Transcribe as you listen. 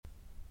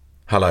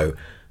Hello,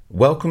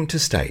 welcome to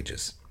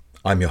Stages.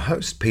 I'm your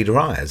host, Peter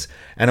Ayres,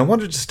 and I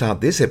wanted to start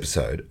this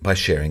episode by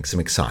sharing some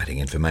exciting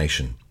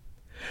information.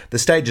 The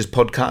Stages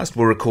podcast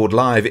will record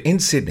live in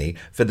Sydney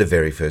for the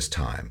very first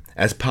time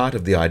as part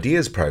of the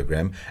Ideas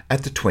program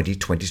at the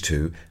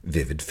 2022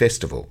 Vivid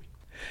Festival.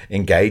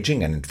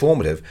 Engaging and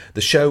informative, the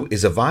show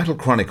is a vital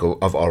chronicle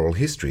of oral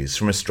histories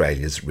from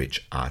Australia's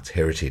rich arts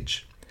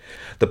heritage.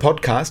 The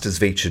podcast has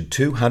featured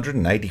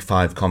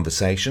 285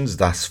 conversations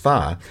thus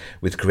far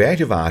with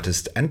creative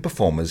artists and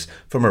performers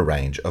from a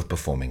range of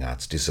performing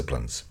arts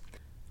disciplines.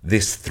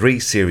 This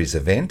three-series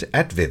event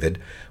at Vivid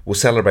will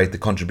celebrate the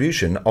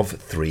contribution of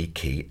three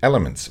key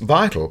elements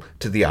vital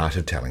to the art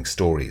of telling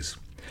stories.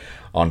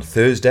 On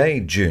Thursday,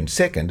 June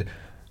 2nd,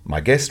 my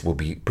guest will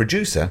be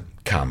producer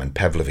Carmen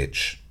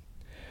Pavlovich.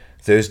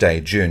 Thursday,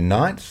 June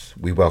 9th,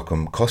 we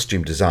welcome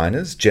costume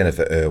designers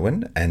Jennifer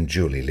Irwin and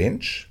Julie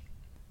Lynch.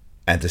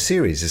 And the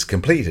series is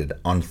completed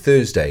on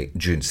Thursday,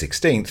 June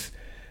 16th,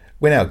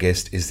 when our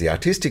guest is the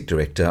artistic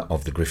director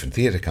of the Griffin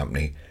Theatre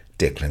Company,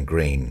 Declan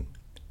Green.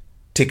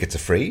 Tickets are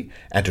free,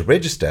 and to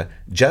register,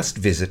 just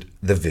visit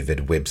the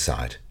Vivid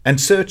website and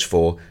search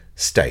for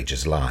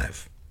Stages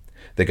Live.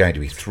 There are going to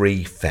be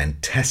three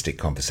fantastic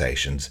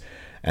conversations,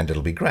 and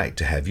it'll be great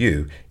to have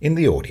you in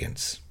the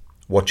audience,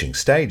 watching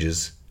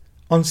Stages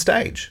on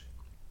stage.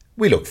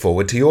 We look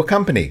forward to your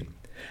company.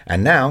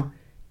 And now,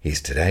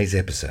 here's today's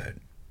episode.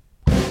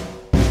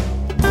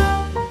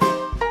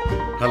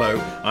 Hello,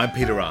 I'm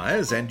Peter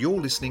Ayres, and you're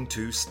listening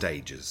to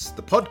Stages,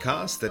 the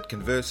podcast that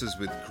converses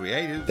with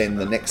creatives. Then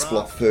the next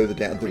block further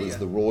down, there was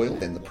the Royal.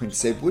 Then the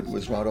Prince Edward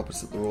was right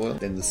opposite the Royal.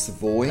 Then the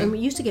Savoy. And we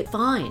used to get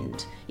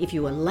fined if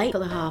you were late for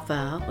the half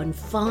hour and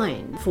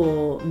fined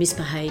for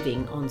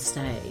misbehaving on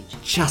stage.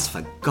 Just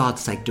for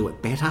God's sake, do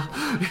it better.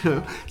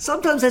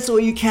 Sometimes that's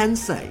all you can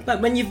say. But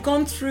when you've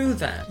gone through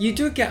that, you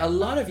do get a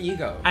lot of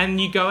ego.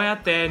 And you go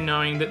out there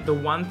knowing that the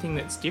one thing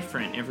that's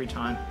different every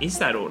time is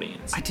that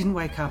audience. I didn't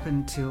wake up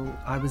until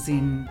I was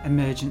in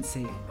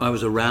emergency. I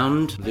was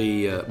around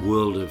the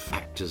world of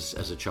actors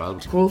as a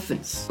child.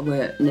 Crawfords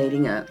were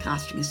needing a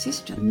casting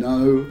assistant.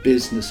 No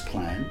business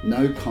plan,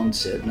 no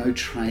concept, no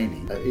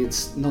training.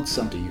 It's not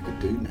something you could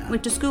do now.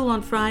 Went to school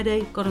on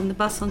Friday, got on the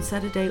bus on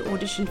Saturday,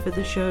 auditioned for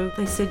the show.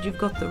 They said, "You've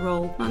got the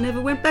role." I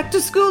never went back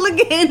to school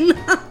again.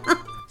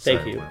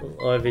 Thank you.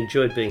 I've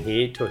enjoyed being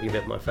here, talking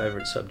about my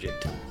favourite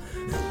subject.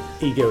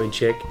 Ego in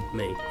check,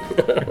 me.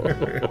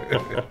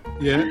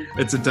 Yeah,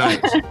 it's a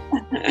date.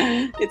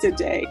 It's a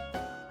date.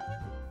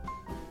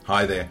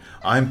 Hi there,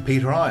 I'm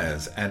Peter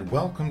Ayres, and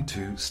welcome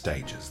to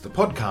Stages, the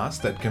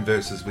podcast that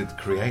converses with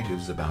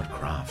creatives about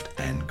craft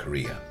and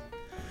career.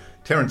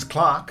 Terence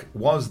Clarke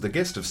was the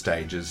guest of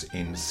Stages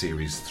in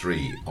Series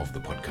 3 of the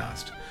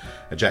podcast.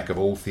 A jack of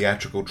all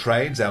theatrical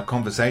trades, our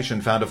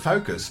conversation found a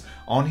focus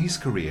on his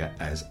career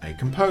as a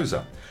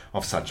composer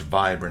of such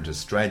vibrant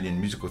Australian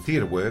musical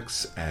theatre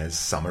works as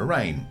Summer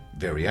Rain,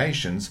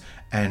 Variations,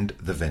 and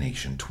The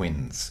Venetian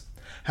Twins.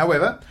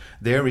 However,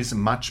 there is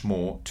much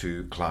more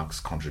to Clarke's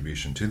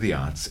contribution to the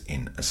arts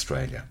in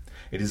Australia.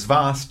 It is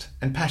vast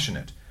and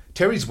passionate.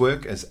 Terry's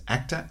work as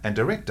actor and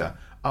director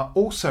are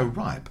also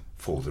ripe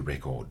for the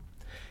record.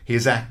 He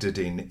has acted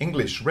in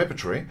English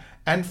repertory,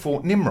 and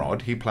for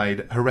Nimrod he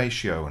played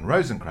Horatio and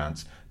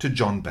Rosencrantz to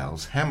John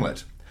Bell's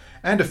Hamlet,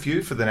 and a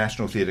few for the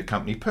National Theatre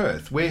Company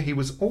Perth, where he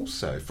was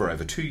also, for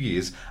over 2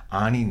 years,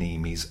 Arnie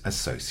Niemi's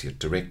associate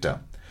director.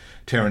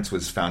 Terence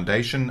was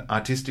Foundation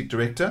Artistic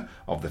Director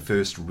of the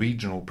first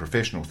regional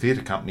professional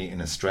theatre company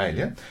in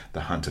Australia,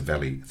 the Hunter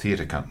Valley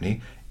Theatre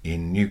Company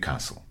in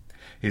Newcastle.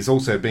 He has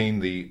also been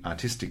the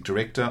Artistic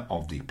Director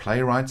of the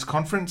Playwrights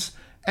Conference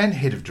and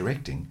Head of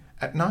Directing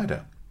at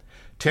NIDA.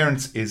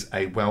 Terence is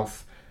a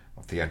wealth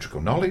of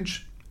theatrical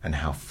knowledge, and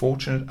how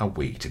fortunate are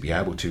we to be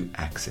able to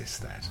access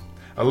that,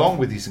 along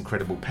with his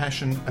incredible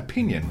passion,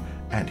 opinion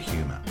and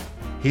humour.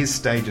 Here's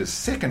Stage's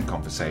second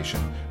conversation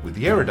with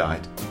the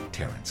erudite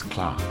Terence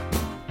Clarke.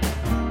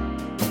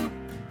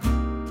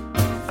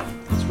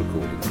 It's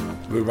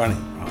recorded. We're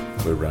running,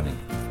 right? We're running.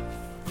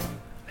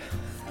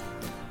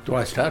 Do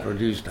I start or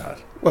do you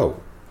start? Well,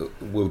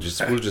 we'll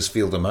just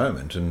feel the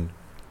moment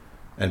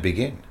and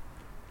begin.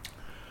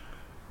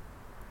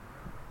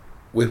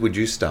 Where would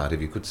you start if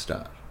you could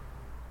start?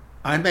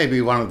 I may be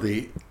one of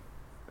the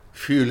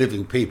few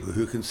living people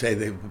who can say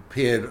they've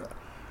appeared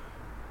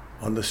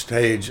on the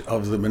stage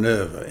of the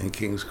Minerva in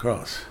King's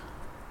Cross.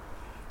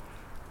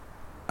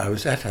 I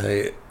was at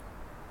a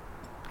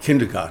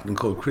kindergarten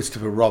called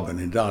Christopher Robin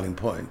in Darling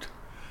Point,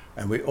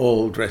 and we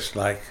all dressed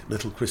like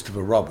little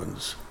Christopher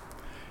Robins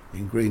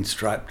in green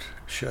striped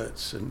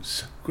shirts and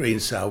green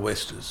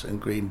sou'westers and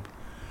green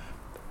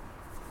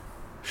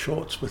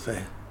shorts with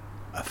a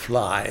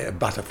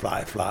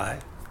butterfly fly.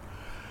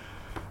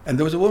 And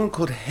there was a woman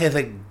called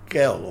Heather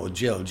Gell, or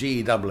Gell,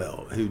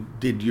 G-E-L-L, who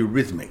did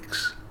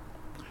Eurythmics.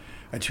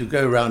 And she would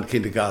go around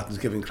kindergartens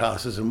giving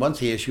classes, and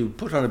once a year she would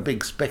put on a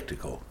big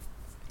spectacle.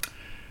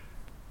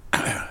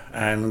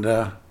 And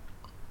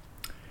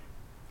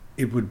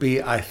it would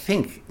be, I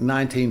think,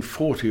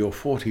 1940 or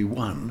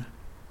 41,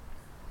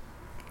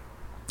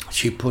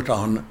 she put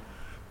on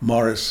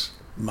Morris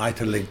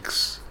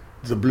Maeterlinck's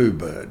The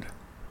Bluebird.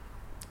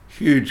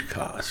 Huge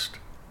cast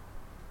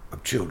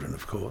of children,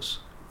 of course.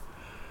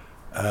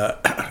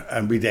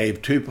 And we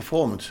gave 2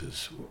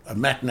 performances, a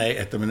matinee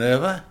at the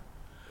Minerva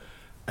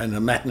and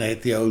a matinee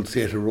at the Old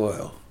Theatre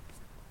Royal.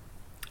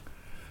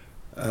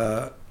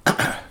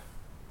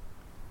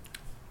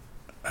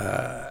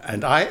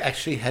 And I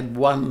actually had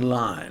one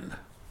line.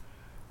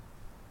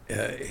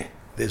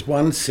 There's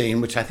one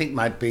scene which I think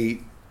might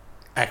be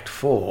Act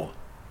 4,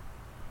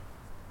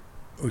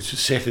 which is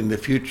set in the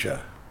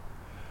future.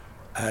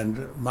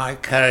 And my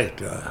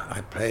character,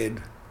 I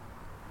played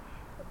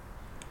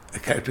a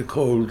character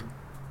called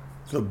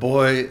the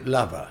Boy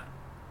Lover.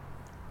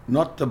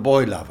 Not the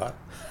Boy Lover.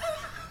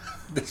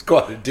 There's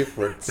quite a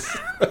difference.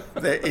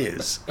 There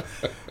is.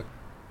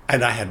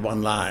 And I had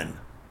one line.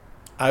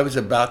 I was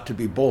about to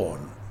be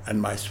born,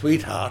 and my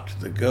sweetheart,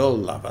 the girl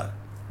lover,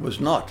 was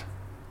not.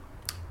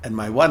 And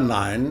my one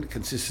line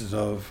consisted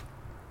of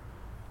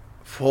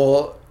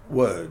 4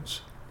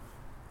 words.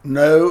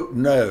 No,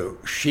 no,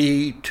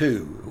 she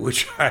too,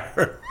 which I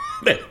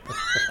remember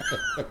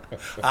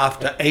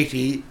after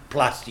 80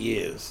 plus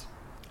years.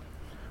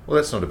 Well,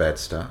 that's not a bad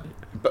start.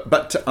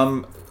 But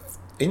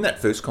in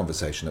that first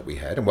conversation that we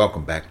had, and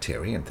welcome back,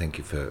 Terry, and thank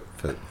you for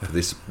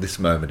this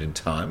moment in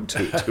time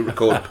to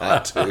record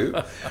part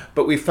 2,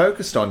 but we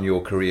focused on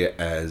your career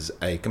as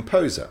a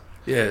composer.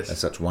 Yes. And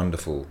such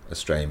wonderful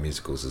Australian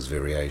musicals as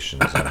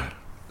Variations and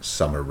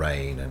Summer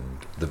Rain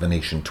and The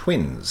Venetian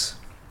Twins.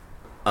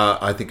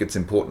 I think it's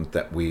important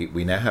that we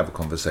now have a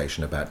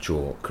conversation about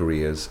your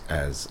careers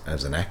as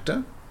an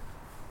actor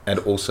and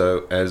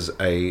also as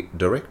a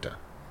director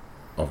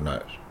of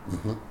note.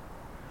 Mm-hmm.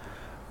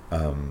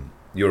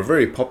 You're a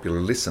very popular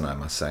listener, I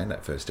must say, in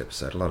that first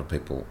episode. A lot of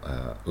people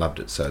loved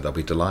it, so they'll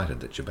be delighted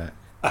that you're back.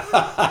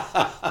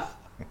 I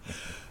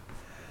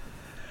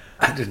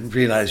didn't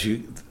realise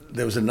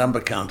there was a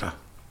number counter.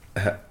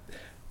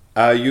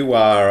 You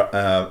are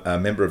a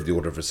member of the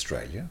Order of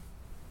Australia,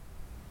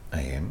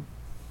 AM,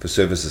 for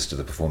services to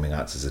the performing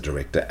arts as a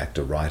director,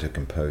 actor, writer,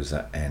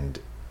 composer and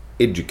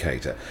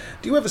educator.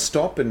 Do you ever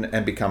stop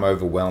and become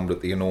overwhelmed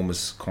at the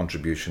enormous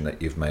contribution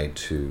that you've made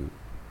to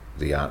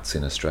the arts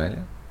in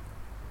Australia?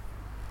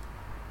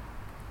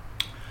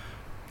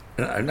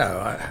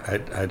 No,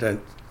 I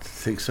don't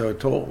think so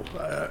at all.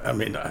 I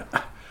mean,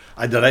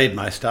 I delayed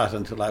my start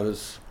until I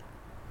was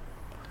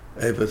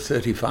over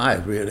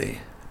 35, really.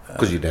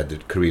 Because you'd had a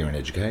career in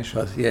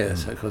education.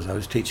 Yes, because I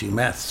was teaching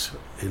maths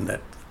in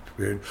that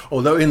period.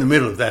 Although in the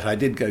middle of that I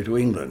did go to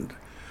England.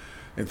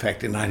 In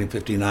fact, in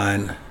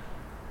 1959,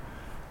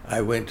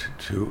 I went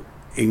to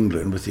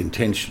England with the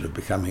intention of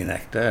becoming an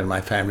actor, and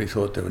my family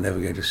thought they were never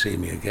going to see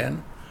me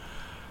again.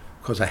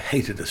 Because I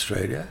hated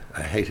Australia,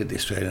 I hated the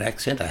Australian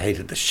accent, I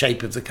hated the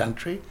shape of the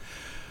country,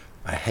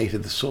 I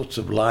hated the sorts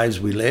of lives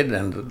we led,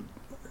 and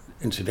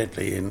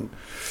incidentally in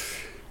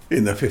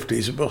the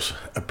 50s it was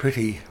a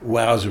pretty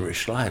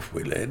wowzerish life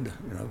we led,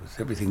 with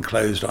everything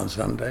closed on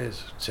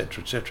Sundays,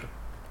 etc., etc.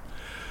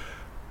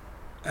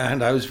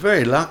 And I was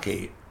very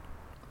lucky.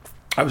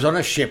 I was on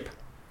a ship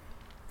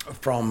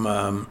from,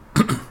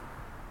 it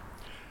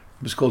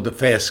was called the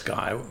Fair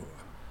Sky,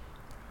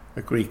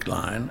 a Greek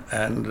line,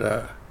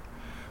 and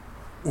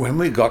when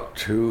we got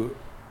to,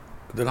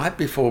 the night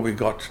before we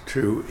got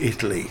to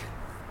Italy,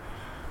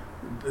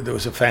 there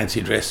was a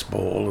fancy dress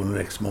ball, and the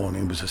next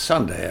morning was a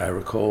Sunday, I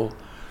recall,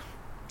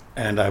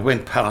 and I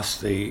went past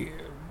the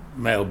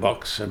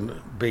mailbox, and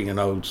being an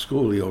old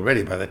schoolie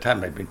already, by the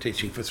time I'd been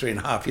teaching for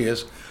 3.5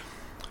 years,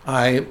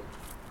 I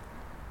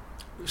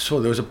saw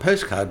there was a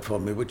postcard for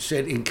me which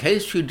said, in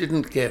case you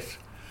didn't get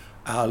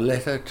our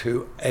letter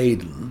to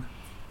Aden,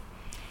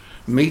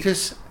 meet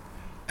us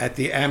at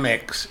the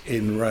Amex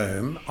in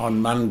Rome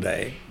on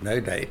Monday, no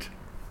date,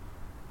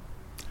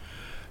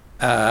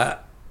 and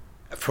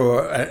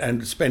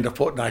spend a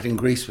fortnight in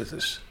Greece with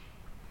us.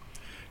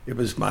 It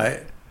was my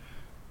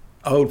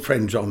old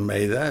friend John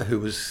Mather, who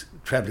was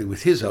travelling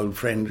with his old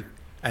friend,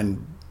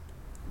 and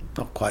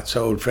not quite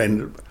so old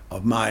friend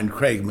of mine,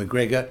 Craig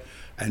McGregor,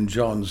 and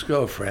John's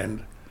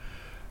girlfriend.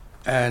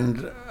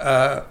 And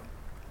I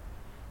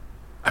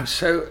was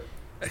so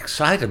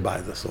excited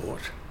by the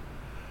thought.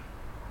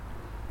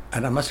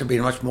 And I must have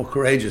been much more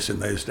courageous in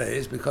those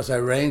days, because I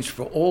arranged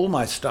for all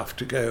my stuff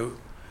to go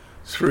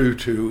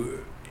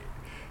through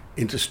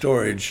into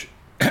storage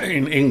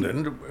in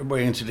England,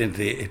 where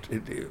incidentally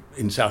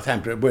in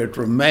Southampton, where it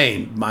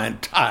remained my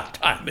entire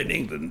time in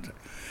England.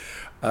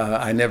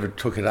 I never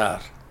took it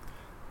out.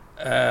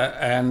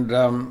 And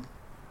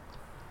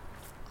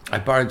I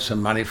borrowed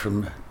some money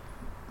from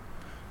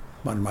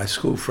one of my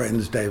school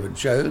friends, David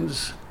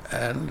Jones,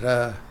 and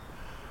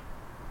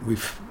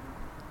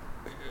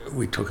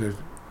we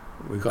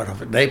got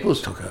off at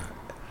Naples, took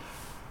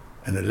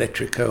an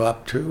Electrico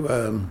up to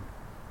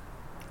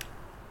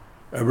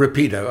a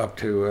Rapido up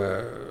to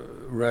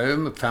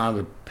Rome, found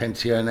a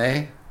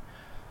pensione,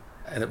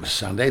 and it was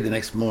Sunday. The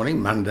next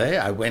morning, Monday,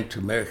 I went to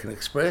American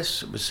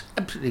Express. It was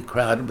absolutely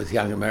crowded with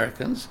young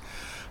Americans.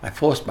 I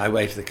forced my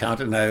way to the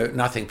counter. No,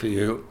 nothing for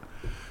you.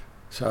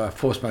 So I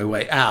forced my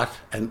way out,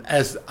 and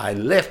as I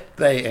left,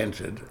 they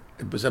entered.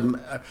 It was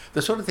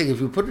the sort of thing, if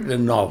you put it in a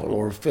novel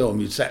or a film,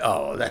 you'd say,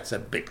 oh, that's a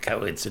bit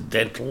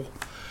coincidental.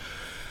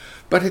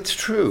 But it's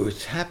true,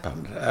 it's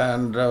happened.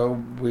 And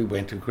we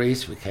went to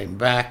Greece, we came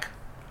back.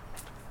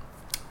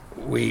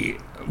 We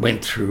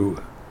went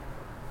through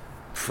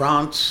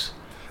France,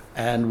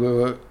 and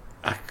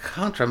I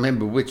can't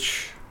remember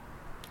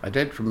I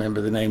don't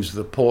remember the names of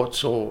the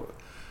ports or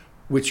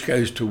which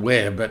goes to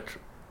where, but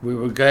we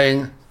were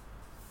going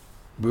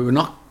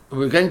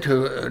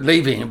to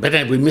leaving, but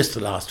we missed the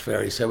last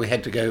ferry, so we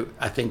had to go,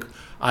 I think,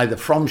 either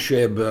from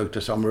Cherbourg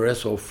to somewhere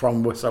else or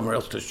from somewhere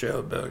else to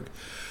Cherbourg.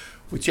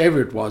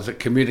 Whichever it was, it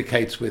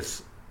communicates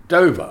with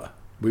Dover.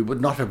 We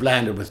would not have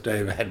landed with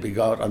Dover had we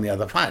got on the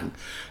other side.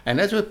 And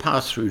as we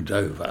passed through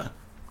Dover,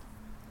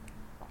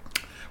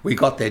 we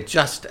got there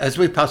just as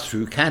we passed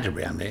through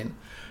Canterbury,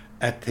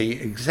 at the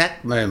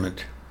exact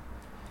moment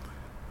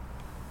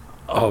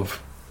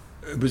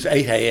it was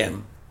 8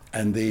 a.m.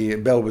 and the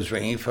bell was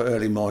ringing for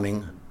early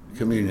morning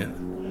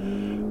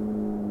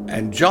communion.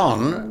 And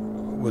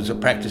John was a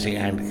practicing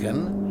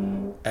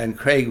Anglican, and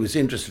Craig was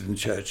interested in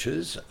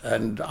churches,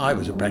 and I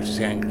was a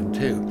practicing Anglican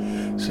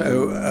too,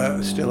 so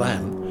still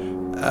am.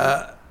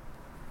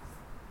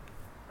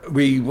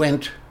 We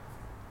went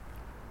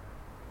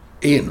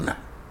in,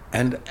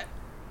 and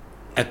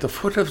at the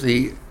foot of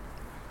the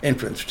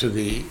entrance to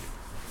the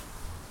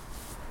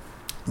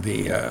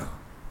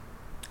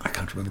I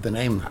can't remember the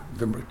name,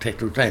 the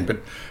technical name,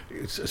 but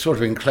it's sort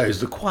of enclosed,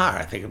 the choir,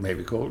 I think it may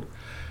be called,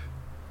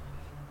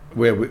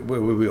 where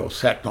we all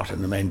sat, not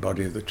in the main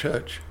body of the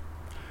church.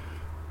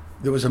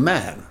 There was a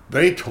man,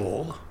 very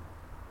tall,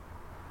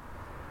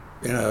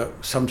 in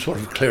some sort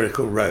of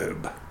clerical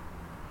robe.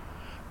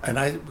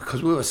 And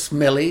because we were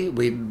smelly,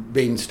 we'd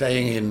been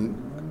staying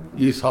in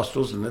youth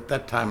hostels, and at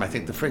that time I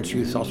think the French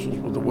youth hostels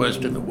were the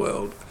worst in the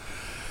world.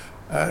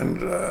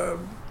 And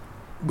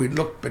we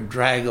looked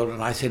bedraggled,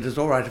 and I said, "It's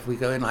all right if we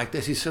go in like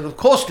this?" He said, "Of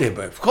course, dear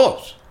boy, of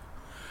course."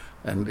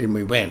 And in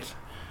we went.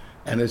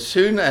 And as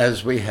soon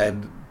as we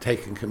had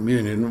taken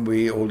communion,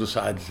 we all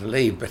decided to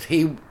leave. But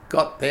he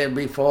got there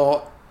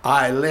before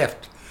I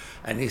left.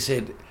 And he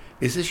said,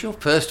 "Is this your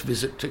first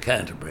visit to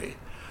Canterbury?"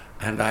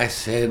 And I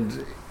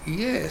said,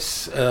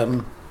 "Yes.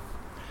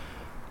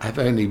 I've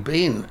only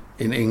been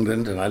in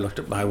England," and I looked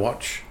at my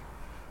watch,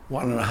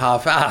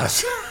 1.5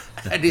 hours.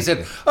 And he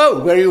said,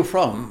 "Oh, where are you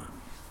from?"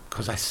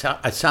 Because I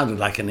sounded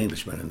like an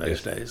Englishman in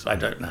those days. I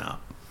don't now.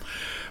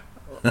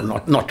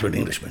 Well, not to an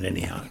Englishman,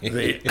 anyhow.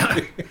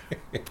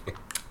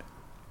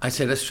 I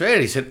said,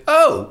 "Australia." He said,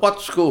 "Oh,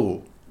 what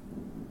school?"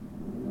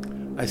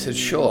 I said,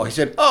 "Sure." He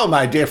said, "Oh,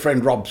 my dear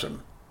friend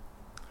Robson."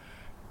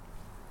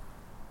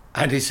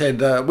 And he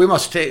said, "We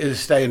must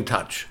stay in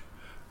touch."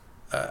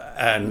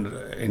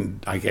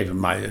 And I gave him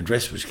my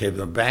address, which came to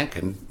the bank,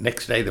 and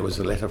next day there was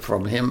a letter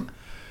from him.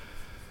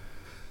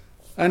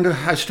 And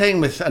I was staying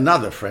with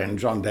another friend,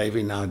 John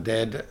Davey, now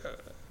dead,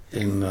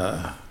 in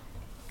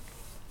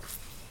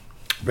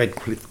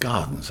Redcliffe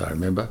Gardens, I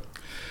remember.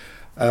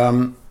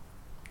 And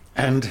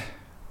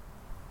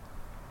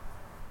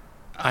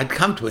I'd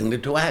come to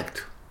England to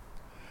act.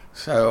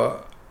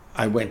 So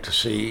I went to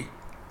see,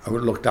 I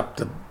looked up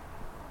the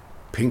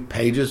pink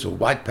pages or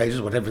white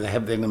pages, whatever they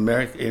have in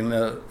America, in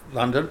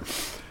London,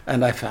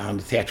 and I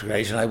found theatrical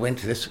agent. I went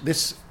to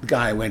this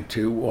guy I went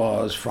to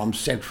was from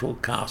Central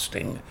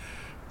Casting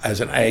as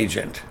an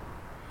agent.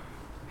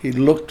 He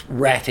looked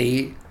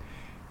ratty.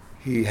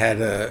 He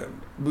had a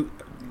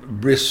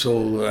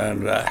bristle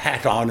and a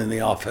hat on in the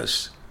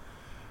office.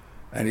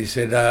 And he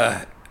said,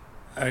 I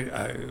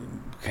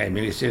came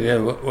in, he said, "Yeah,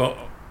 well,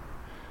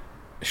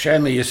 show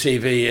me your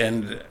CV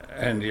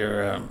and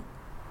your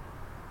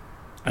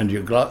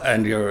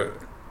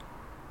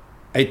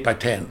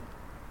 8x10.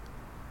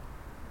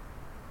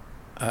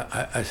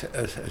 I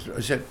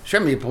said, "Show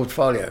me your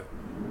portfolio."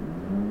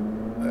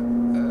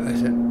 I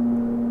said,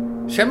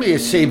 "Show me your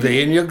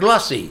CV and your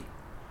glossy."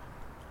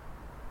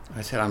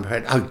 I said, "I'm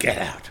afraid." "Oh, get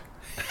out."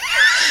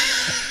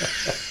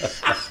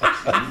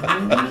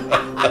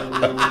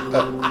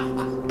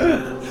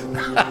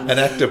 An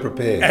actor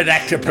prepares. An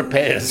actor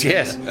prepares,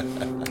 yes.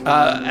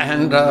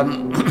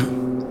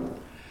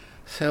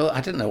 So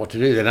I didn't know what to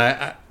do then.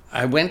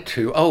 I went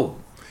to,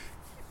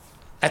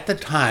 at the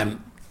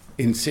time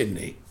in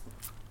Sydney,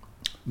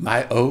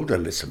 my older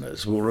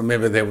listeners will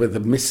remember there were the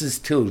Mrs.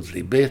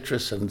 Tildesley,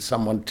 Beatrice and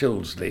someone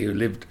Tildesley, who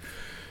lived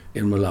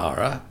in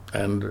Mallara,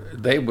 and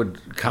they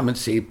would come and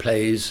see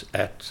plays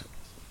at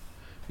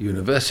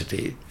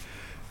university,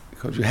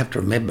 because you have to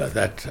remember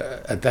that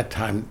at that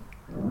time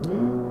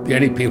the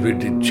only people who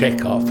did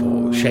Chekhov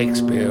or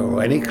Shakespeare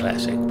or any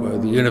classic were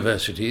the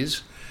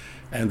universities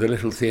and the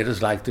little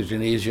theatres like the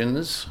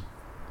Genesians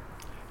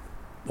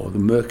or the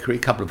Mercury, a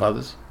couple of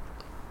others.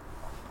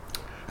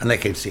 And they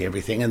could see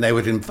everything, and they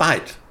would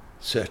invite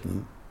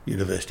certain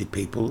university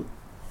people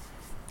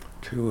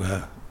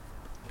to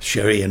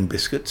sherry and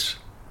biscuits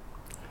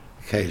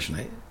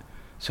occasionally.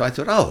 So I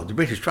thought, the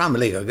British Drama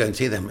League, I'll go and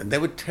see them. And they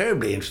were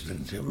terribly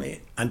interested in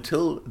me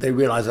until they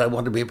realised I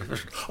wanted to be a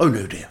professional. "Oh,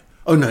 no, dear.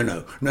 Oh,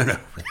 no.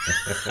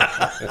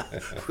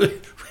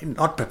 We're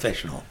not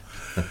professional.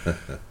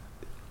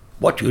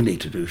 What you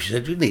need to do, she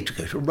said, you need to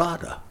go to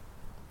RADA.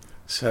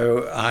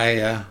 So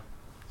I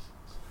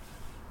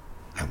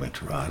went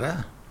to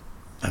RADA,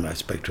 and I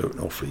spoke to an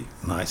awfully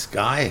nice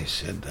guy. He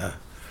said,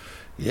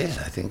 yes,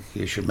 I think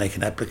you should make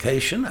an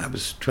application. I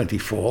was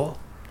 24.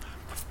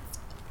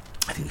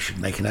 I think you should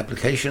make an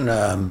application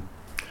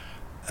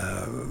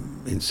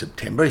in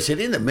September. He said,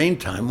 in the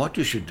meantime, what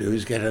you should do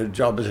is get a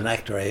job as an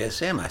actor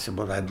ASM. I said,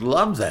 well, I'd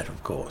love that,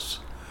 of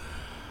course.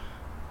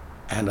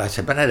 And I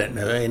said, but I don't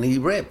know any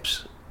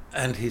reps.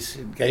 And he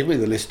said, gave me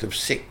the list of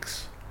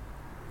 6,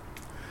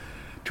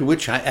 to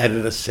which I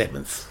added a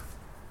 7th,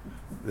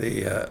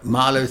 the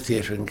Marlowe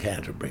Theatre in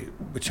Canterbury,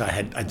 which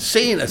I'd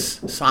seen a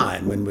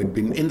sign when we'd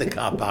been in the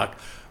car park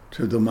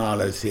to the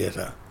Marlowe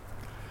Theatre.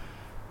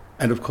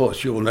 And of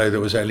course, you all know there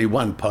was only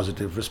one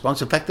positive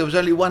response. In fact, there was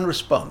only one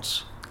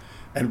response.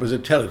 And it was a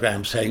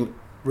telegram saying,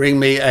 ring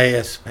me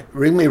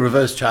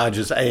reverse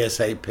charges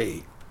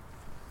ASAP.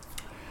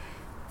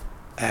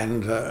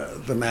 And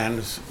the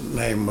man's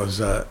name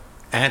was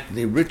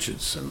Anthony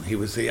Richardson. He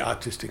was the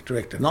artistic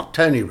director, not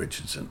Tony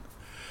Richardson,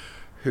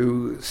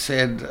 who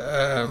said,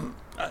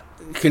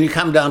 can you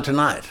come down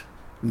tonight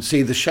and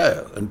see the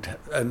show,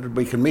 and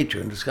we can meet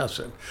you and discuss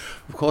it.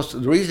 Of course,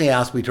 the reason he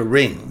asked me to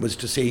ring was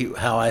to see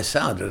how I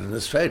sounded in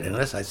Australian. And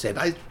as I said,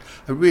 I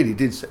really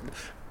did.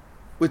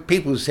 With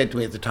people who said to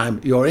me at the time,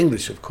 "You're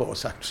English, of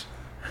course," I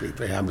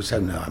was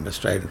saying, "No, I'm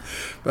Australian,"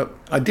 but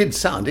I did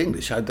sound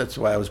English. That's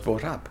the way I was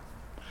brought up.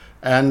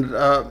 And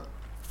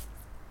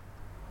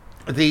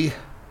he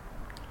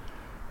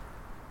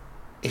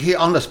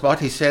on the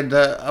spot, he said,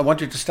 "I want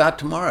you to start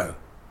tomorrow."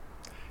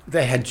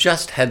 They had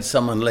just had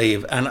someone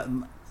leave,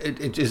 and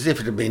it's as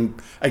if it had been,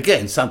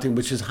 again, something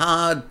which is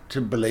hard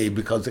to believe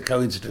because the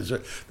coincidence,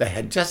 they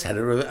had just had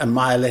and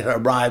my letter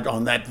arrived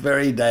on that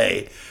very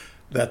day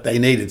that they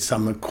needed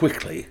someone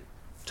quickly.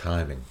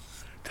 Timing.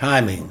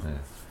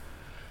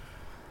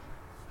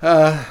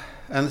 Yeah.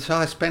 And so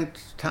I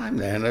spent time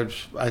there, and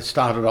I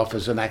started off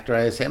as an actor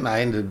ASM.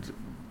 I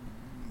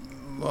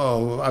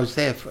was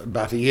there for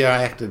about a year.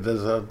 I acted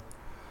as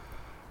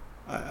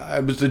I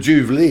was the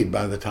Juve lead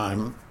by the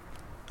time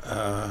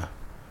I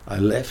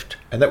left.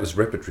 And that was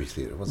repertory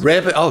theatre, wasn't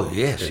it?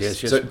 Yes.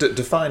 So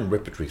define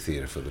repertory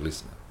theatre for the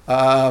listener.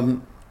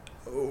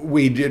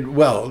 We did,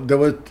 well, there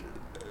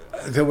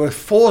were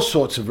 4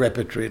 sorts of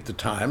repertory at the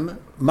time.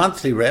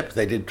 Monthly rep,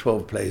 they did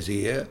 12 plays a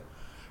year.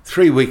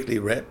 3 weekly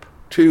rep,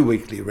 2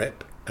 weekly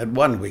rep, and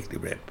 1 weekly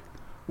rep.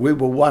 We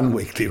were 1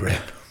 weekly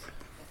rep.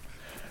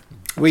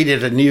 We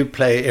did a new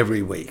play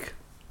every week.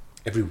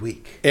 Every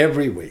week?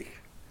 Every week.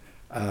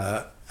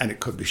 And it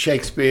could be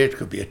Shakespeare, it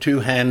could be a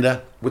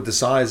two-hander. Would the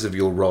size of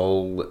your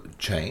role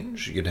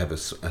change? You'd have a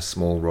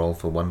small role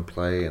for one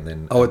play and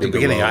then at the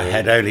beginning I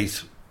had only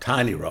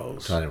tiny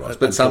roles.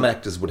 But some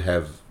actors would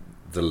have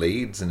the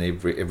leads in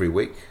every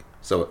week?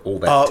 So all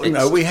that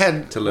text we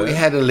had to learn? We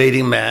had a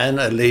leading man,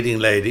 a leading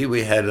lady.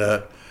 We had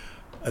a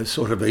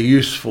sort of a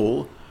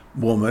useful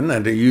woman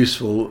and a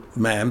useful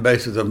man.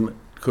 Both of them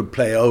could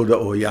play older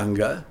or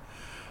younger.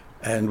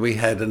 And we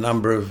had a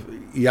number of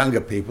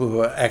younger people who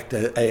were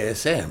actor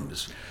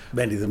ASMs,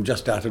 many of them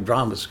just out of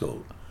drama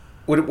school.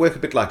 Would it work a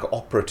bit like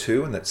opera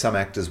too, in that some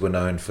actors were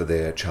known for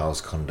their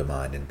Charles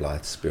Condamine in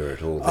Blythe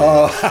Spirit or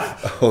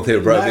their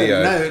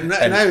Romeo?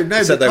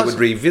 No. So they would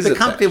revisit the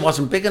company that.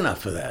 wasn't big enough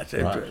for that.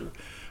 Right.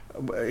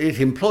 It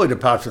employed,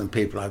 apart from the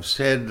people I've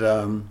said,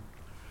 a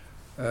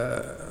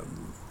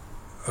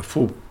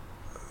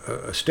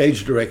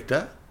stage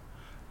director.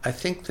 I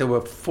think there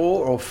were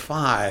 4 or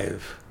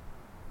 5.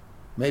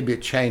 Maybe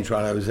it changed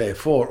while I was there.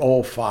 4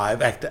 or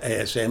 5 actor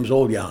ASMs,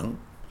 all young.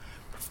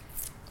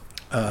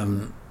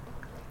 A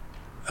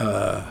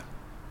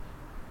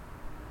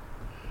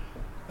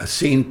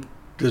scene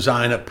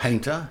designer,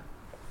 painter.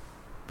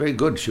 Very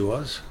good she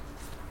was.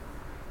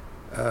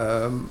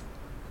 And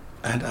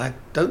I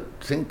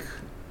don't think,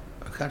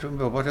 I can't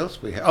remember what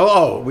else we had.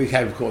 We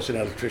had, of course, an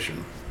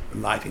electrician, a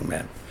lighting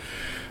man.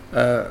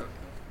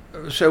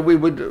 So we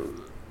would...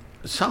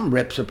 Some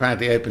reps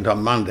apparently opened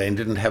on Monday and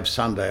didn't have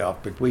Sunday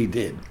off, but we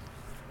did.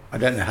 I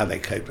don't know how they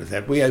coped with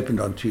that. We opened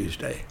on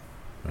Tuesday.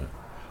 Right.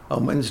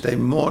 On Wednesday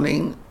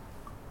morning,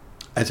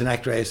 as an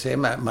actor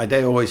ASM, my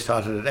day always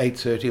started at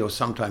 8:30 or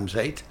sometimes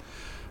 8,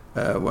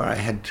 where I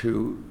had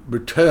to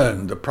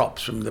return the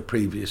props from the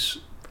previous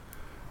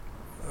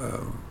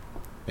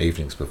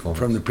evening's performance.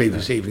 From the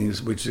previous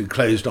evenings, which had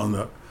closed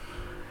on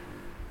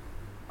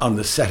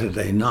the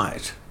Saturday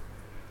night.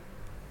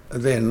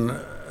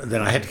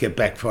 Then I had to get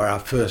back for our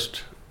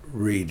first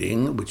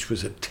reading, which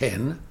was at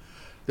 10.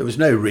 There was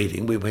no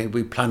reading.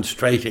 We plunged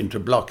straight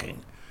into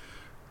blocking.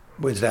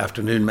 Wednesday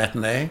afternoon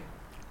matinee,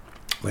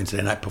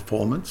 Wednesday night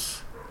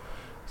performance,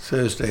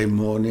 Thursday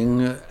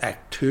morning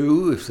Act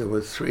 2 if there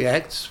were 3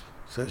 acts,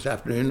 Thursday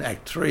afternoon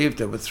Act 3 if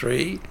there were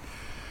 3,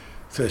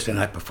 Thursday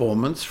night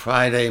performance,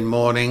 Friday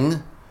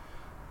morning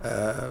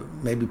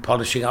maybe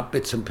polishing up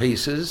bits and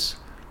pieces,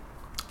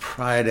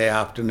 Friday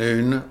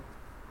afternoon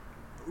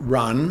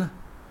run,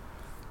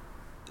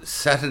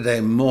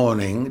 Saturday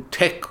morning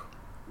tech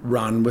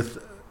run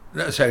with,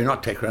 no, sorry,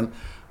 not tech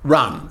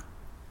run,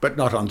 but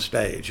not on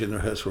stage in the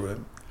rehearsal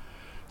room.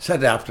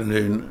 Saturday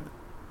afternoon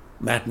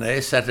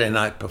matinee, Saturday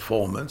night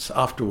performance,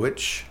 after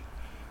which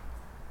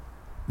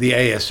the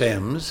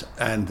ASMs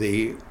and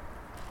the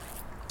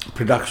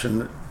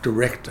production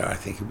director, I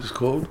think he was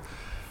called,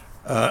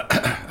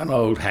 an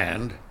old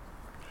hand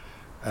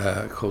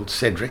called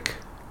Cedric,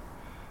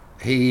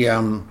 he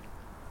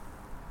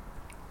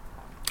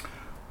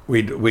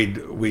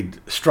we'd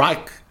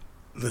strike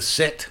the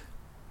set,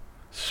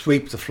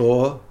 sweep the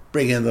floor,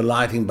 bring in the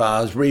lighting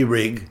bars,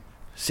 re-rig,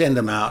 send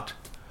them out,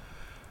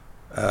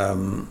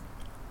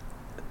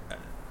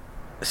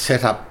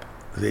 set up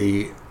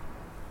the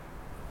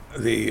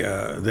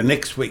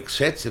next week's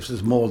sets. If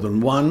there's more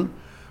than one,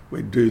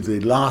 we'd do the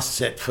last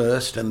set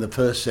first and the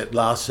first set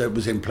last, so it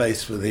was in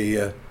place for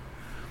the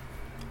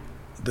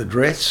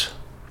dress.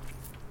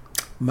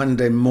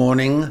 Monday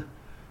morning,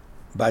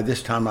 by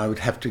this time I would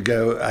have to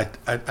go.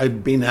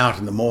 I'd been out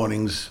in the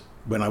mornings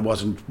when I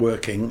wasn't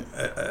working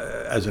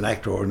as an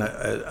actor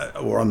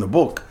or on the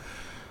book,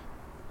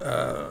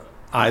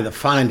 either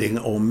finding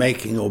or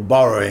making or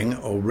borrowing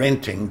or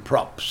renting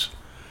props.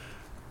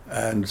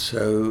 And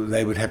so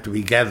they would have to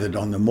be gathered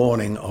on the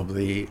morning of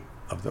the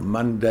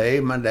Monday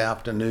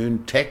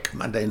afternoon, tech,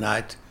 Monday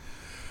night,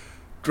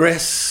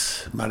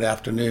 dress, Monday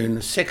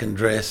afternoon, second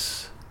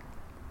dress,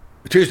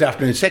 Tuesday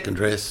afternoon, second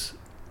dress,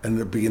 and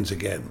it begins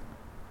again.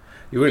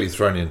 You're really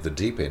thrown into the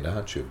deep end,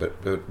 aren't you?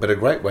 But a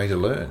great way to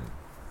learn.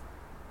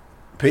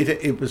 Peter,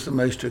 it was the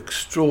most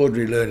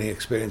extraordinary learning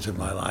experience of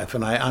my life,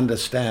 and I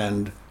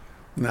understand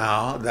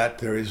now that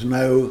there is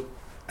no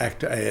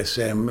actor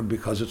ASM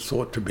because it's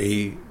thought to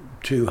be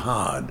too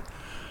hard.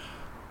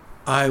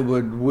 I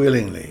would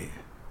willingly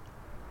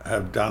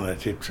have done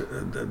it.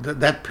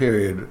 That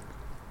period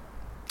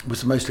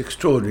was the most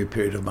extraordinary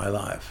period of my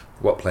life.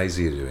 What plays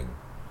are you doing?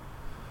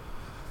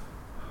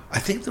 I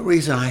think the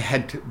reason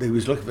they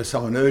was looking for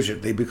someone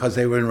urgently because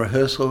they were in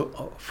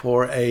rehearsal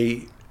for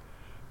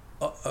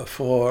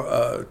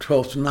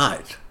Twelfth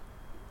Night.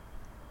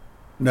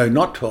 No,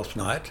 not Twelfth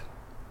Night.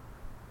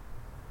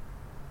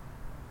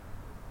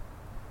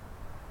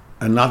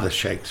 Another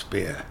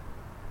Shakespeare.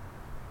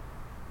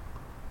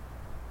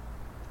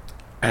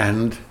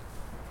 And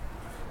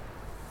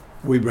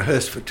we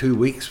rehearsed for 2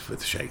 weeks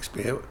with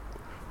Shakespeare,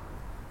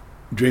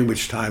 during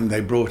which time they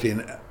brought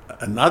in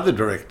another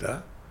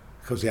director,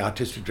 because the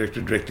artistic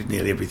director directed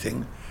nearly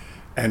everything,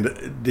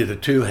 and did a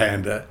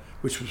two-hander,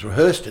 which was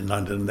rehearsed in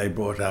London, and they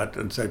brought out,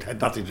 and so it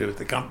had nothing to do with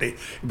the company.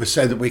 It was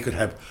so that we could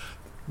have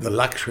the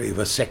luxury of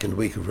a second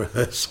week of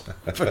rehearsal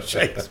for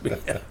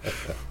Shakespeare.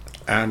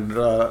 And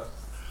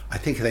I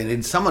think they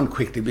needed someone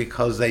quickly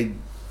because there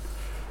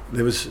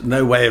was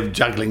no way of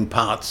juggling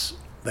parts.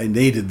 They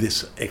needed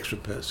this extra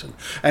person.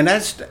 And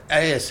as to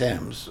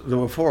ASMs, there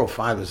were 4 or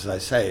 5, as I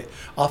say.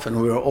 Often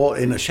we were all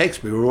in a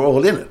Shakespeare, we were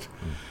all in it.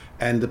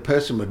 And the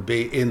person would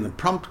be in the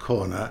prompt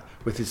corner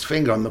with his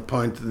finger on the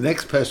point. The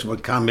next person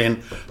would come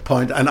in,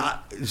 point, and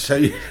so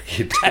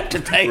you'd have to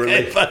take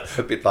over,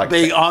 a bit like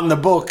being on the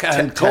book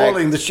and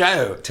calling the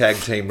show. Tag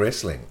team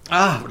wrestling.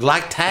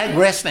 Like tag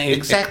wrestling,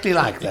 exactly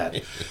like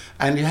that.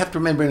 And you have to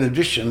remember, in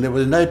addition, there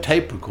were no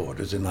tape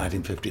recorders in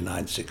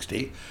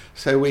 1959-60,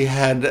 so we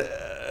had,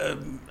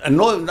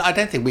 I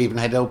don't think we even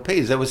had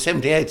LPs, there were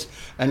 78s,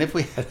 and if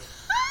we had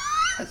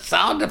a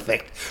sound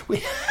effect,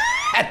 we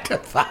had to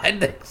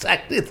find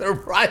exactly the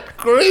right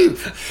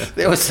groove.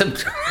 There was some...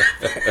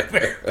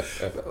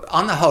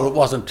 On the whole, it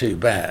wasn't too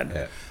bad.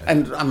 Yeah.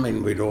 And, I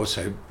mean, we'd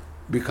also,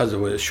 because it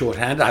was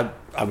shorthand, I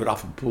would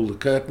often pull the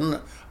curtain,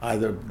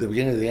 either at the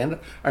beginning or the end.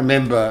 I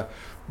remember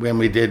when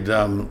we did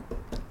an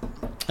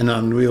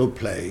Unreal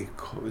play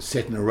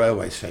set in a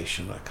railway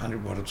station. I can't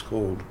remember what it's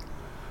called.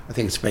 I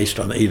think it's based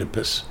on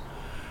Oedipus.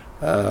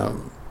 I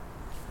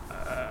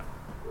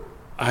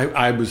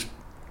was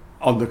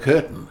on the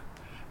curtain,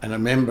 and I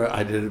remember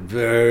I did it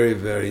very,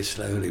 very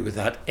slowly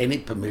without any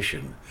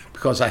permission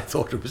because I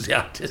thought it was the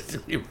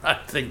artistically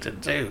right thing to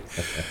do.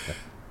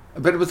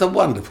 But it was a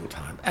wonderful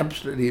time,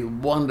 absolutely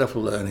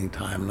wonderful learning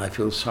time, and I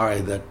feel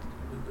sorry that,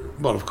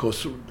 well, of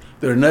course,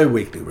 there are no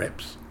weekly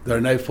reps. There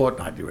are no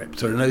fortnightly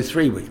reps. There are no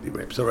 3 weekly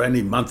reps. There are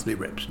only monthly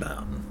reps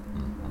now.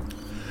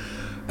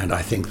 And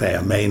I think they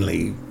are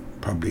mainly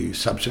probably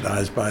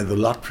subsidised by the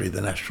lottery,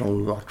 the National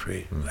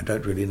Lottery. I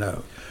don't really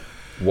know.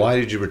 Why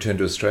did you return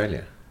to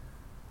Australia?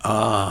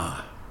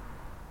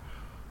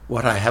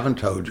 What I haven't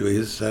told you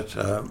is that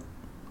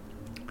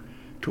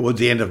towards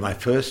the end of my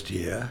first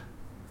year,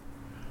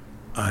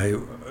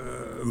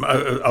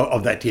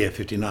 of that year,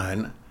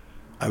 59,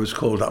 I was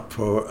called up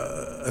for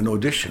an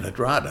audition at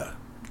RADA.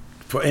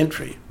 For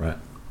entry. Right.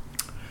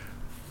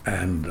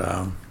 And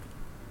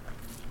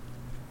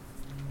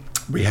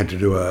we had to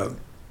do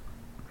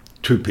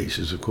 2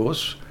 pieces, of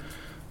course.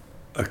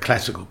 A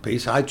classical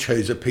piece. I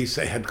chose a piece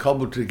they had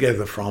cobbled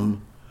together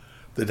from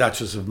The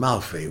Duchess of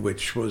Malfi,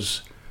 which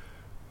was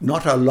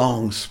not a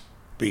long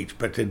speech,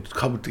 but it's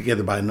cobbled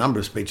together by a number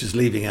of speeches,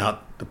 leaving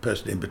out the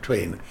person in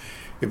between.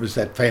 It was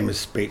that famous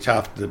speech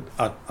after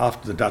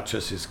the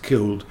Duchess is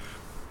killed.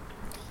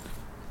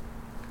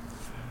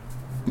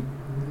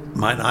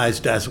 Mine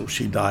eyes dazzle,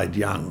 she died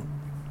young,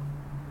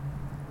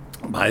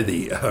 by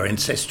her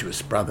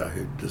incestuous brother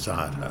who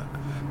desired her,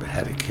 but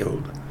had her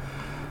killed.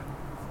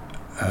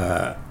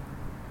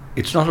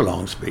 It's not a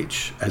long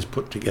speech, as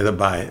put together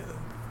by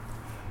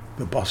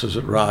the bosses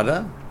at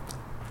RADA.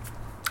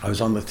 I was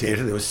on the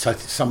theatre, there was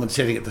someone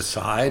sitting at the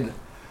side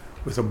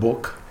with a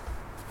book,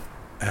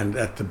 and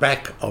at the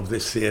back of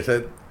this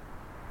theatre,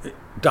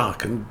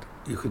 darkened,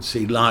 you could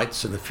see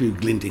lights and a few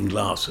glinting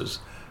glasses.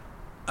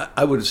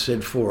 I would have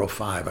said 4 or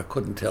 5, I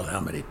couldn't tell how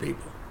many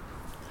people.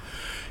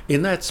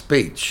 In that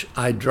speech,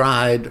 I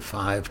dried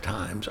 5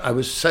 times. I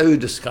was so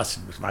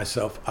disgusted with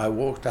myself, I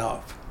walked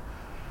out.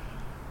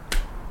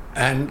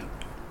 And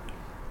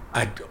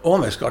I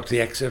almost got to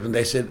the exit, and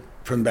they said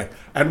from the back,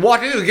 "And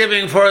what are you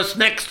giving for us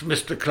next,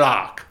 Mr.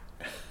 Clark?"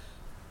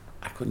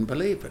 I couldn't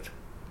believe it.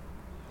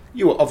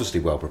 You were obviously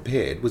well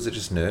prepared. Was it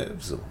just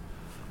nerves? Or?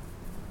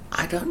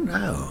 I don't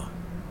know.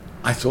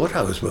 I thought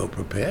I was well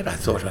prepared. I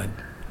thought it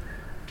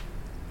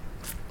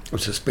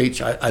was a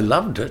speech. I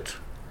loved it.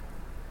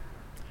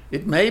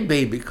 It may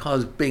be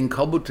because being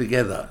cobbled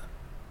together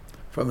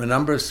from a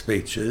number of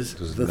speeches,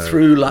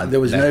 there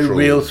was no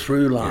real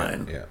through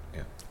line. Yeah.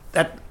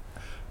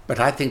 But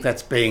I think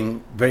that's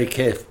being very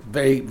careful,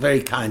 very,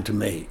 very kind to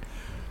me.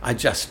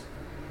 The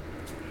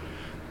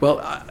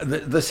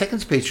second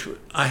speech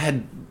I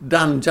had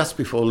done just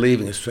before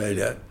leaving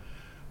Australia,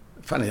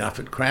 funny enough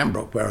at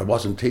Cranbrook, where I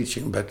wasn't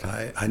teaching, but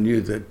I knew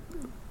a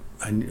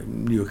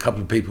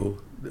couple of people,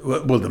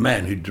 well, the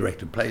man who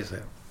directed plays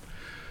there.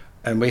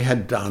 And we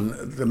had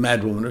done The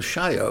Mad Woman of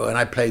Chaillot, and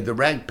I played the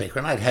ragpicker,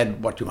 and I'd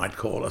had what you might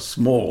call a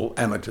small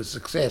amateur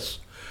success.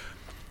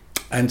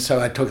 And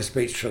so I took a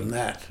speech from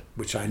that,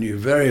 which I knew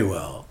very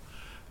well,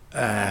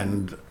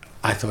 and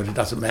I thought, it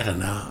doesn't matter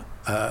now.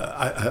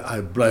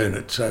 I've blown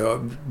it, so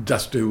I'll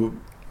just do...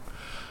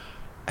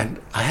 And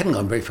I hadn't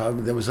gone very far,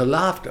 but there was a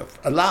laugh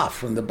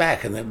from the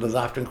back, and then the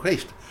laughter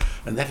increased.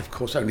 And that, of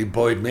course, only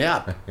buoyed me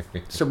up.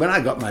 So when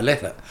I got my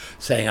letter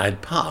saying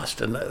I'd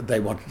passed, and they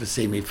wanted to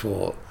see me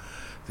for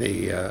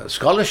the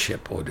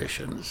scholarship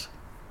auditions,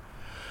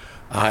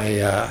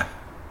 I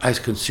was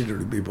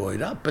considerably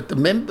buoyed up. But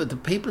the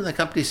people in the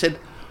company said,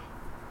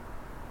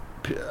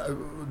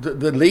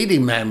 the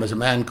leading man was a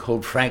man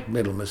called Frank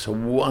Middlemas, a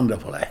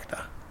wonderful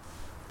actor.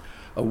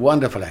 A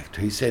wonderful actor.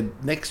 He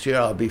said, next year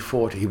I'll be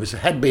 40. He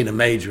had been a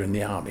major in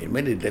the army, and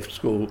when he'd left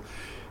school,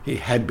 he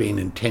had been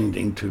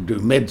intending to do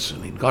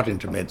medicine. He'd got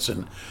into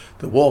medicine.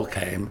 The war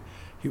came.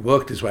 He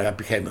worked his way up,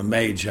 became a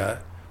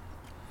major,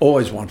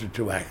 always wanted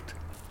to act.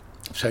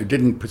 So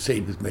didn't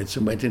proceed with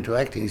medicine, went into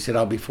acting. He said,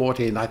 I'll be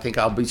 40 and I think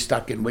I'll be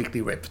stuck in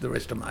weekly rep for the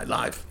rest of my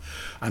life.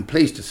 I'm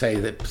pleased to say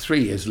that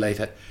 3 years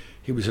later,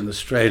 he was in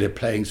Australia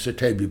playing Sir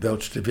Toby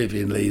Belch to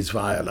Vivian Lee's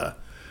viola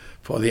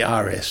for the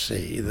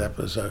RSC. That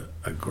was a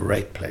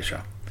great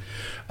pleasure.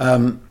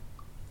 But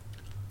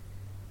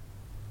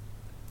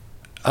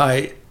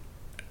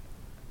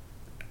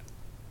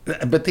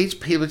these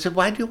people said,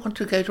 why do you want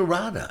to go to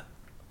RADA?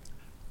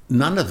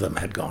 None of them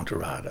had gone to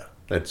RADA.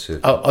 That's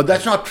it. Oh,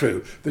 that's not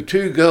true. The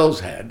 2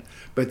 girls had,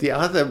 but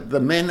the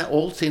men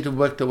all seemed to have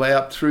worked their way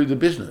up through the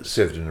business.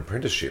 Served an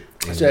apprenticeship.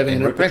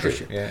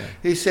 Yeah.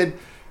 He said,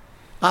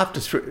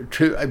 after it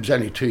was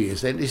only 2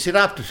 years then, he said,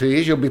 after 2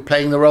 years you'll be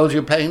playing the roles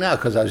you're playing now,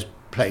 because I was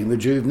playing the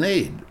Juve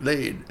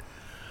lead.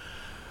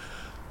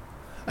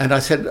 And I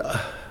said,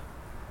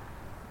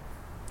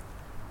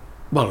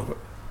 well,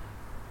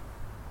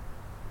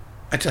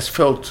 I just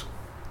felt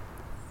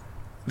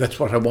that's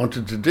what I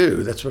wanted to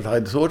do. That's what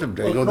I'd thought of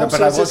doing. Well,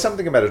 there's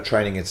something about a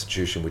training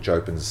institution which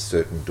opens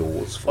certain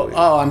doors for you.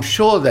 Oh, I'm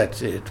sure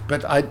that's it.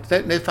 But I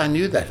don't know if I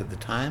knew that at the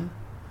time.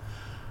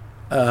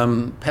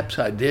 Perhaps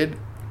I did.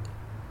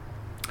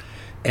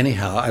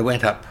 Anyhow, I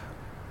went up.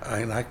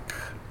 I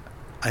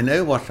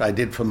know what I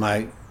did for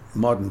my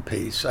modern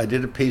piece. I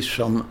did a piece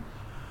from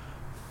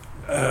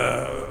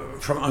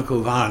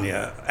Uncle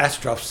Vanya,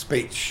 Astroff's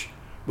speech,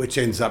 which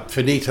ends up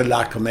Finita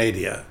la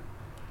Commedia.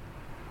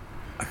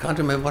 I can't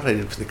remember what I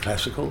did for the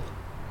classical.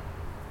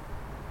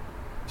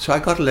 So I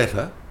got a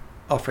letter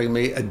offering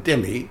me a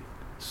demi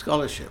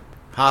scholarship,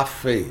 half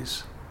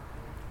fees.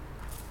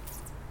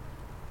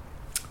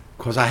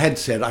 Because I had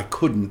said I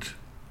couldn't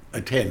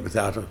attend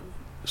without a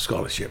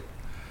scholarship.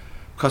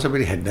 Because I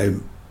really had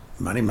no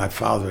money. My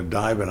father had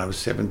died when I was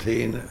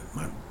 17.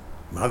 My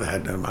mother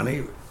had no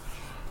money.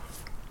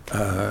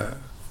 And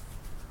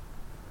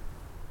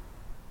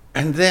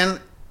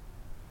then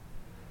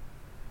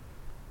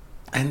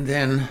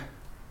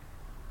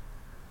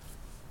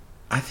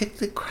I think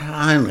the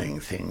crowning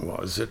thing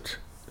was that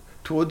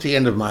towards the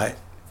end of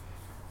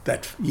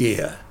that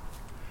year,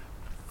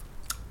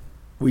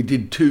 we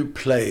did 2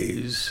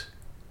 plays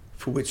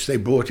for which they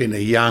brought in a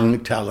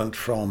young talent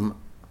from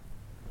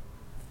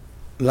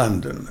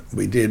London.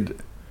 We did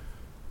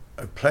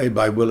a play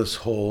by Willis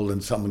Hall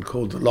and someone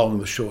called The Long,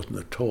 the Short and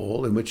the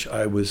Tall, in which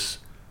I was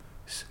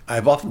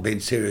I've often been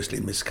seriously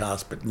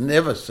miscast, but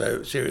never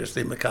so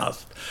seriously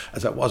miscast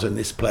as I was in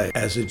this play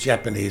as a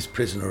Japanese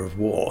prisoner of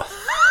war.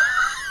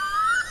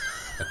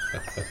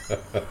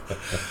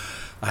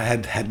 I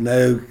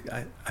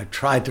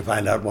tried to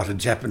find out what a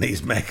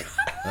Japanese make.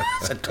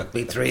 It took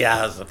me 3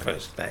 hours the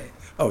first day.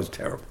 Oh, it was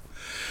terrible.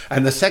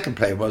 And the second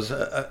play was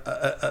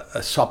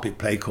a soppy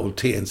play called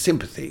Tea and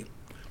Sympathy,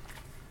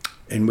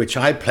 in which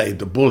I played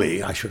the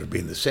bully. I should have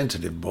been the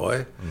sensitive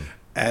boy.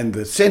 And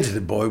the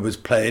sensitive boy was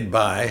played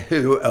by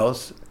who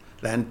else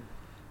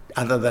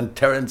other than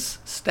Terence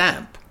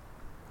Stamp.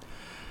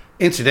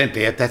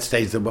 Incidentally, at that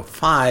stage, there were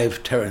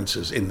 5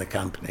 Terences in the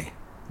company,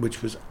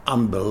 which was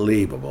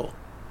unbelievable.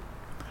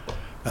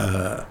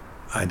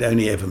 I'd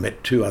only ever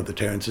met 2 other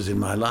Terences in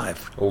my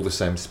life. All the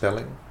same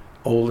spelling?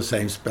 All the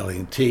same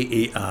spelling,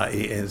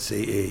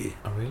 T-E-R-E-N-C-E.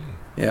 Oh, really?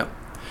 Yeah.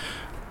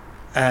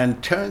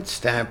 And Terence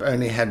Stamp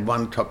only had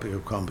one topic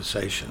of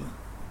conversation: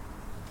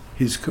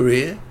 his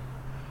career,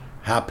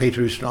 how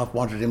Peter Ustinov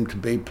wanted him to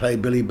play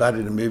Billy Budd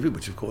in a movie,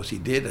 which of course he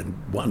did, and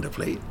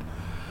wonderfully.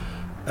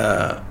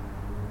 And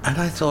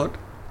I thought,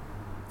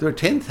 there are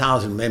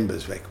 10,000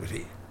 members of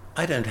Equity.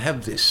 I don't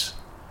have this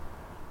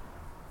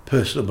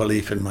personal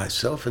belief in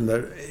myself, and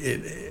at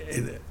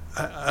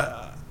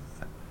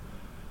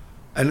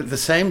the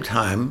same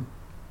time,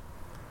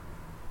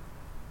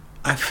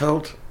 I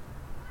felt,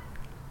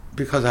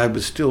 because I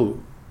was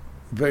still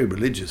very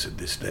religious at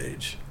this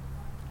stage,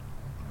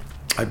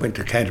 I went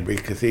to Canterbury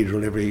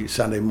Cathedral every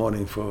Sunday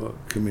morning for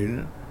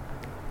communion,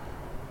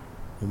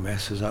 or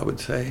Mass, as I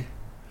would say,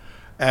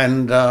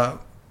 and I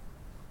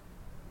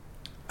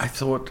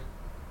thought,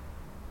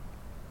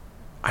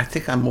 I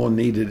think I'm more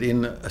needed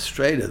in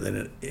Australia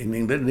than in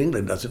England.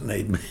 England doesn't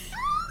need me.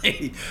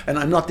 And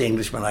I'm not the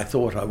Englishman I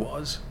thought I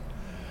was.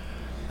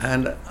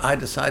 And I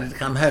decided to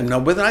come home. Now,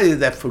 whether I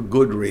did that for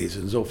good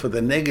reasons or for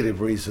the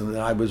negative reason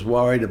that I was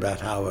worried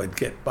about how I'd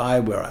get by,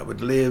 where I would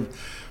live,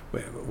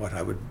 what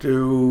I would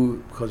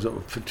do, because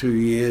for 2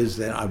 years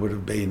then I would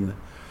have been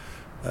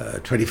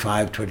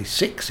 25,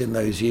 26 in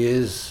those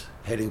years,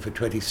 heading for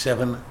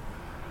 27.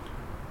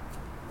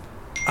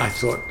 I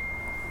thought,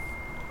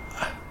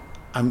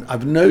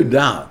 I've no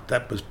doubt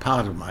that was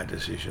part of my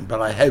decision,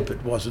 but I hope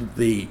it wasn't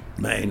the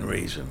main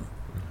reason.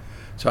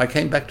 So I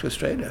came back to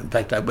Australia. In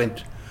fact, I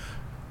went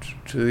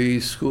to the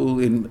school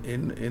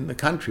in the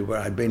country where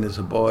I'd been as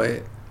a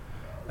boy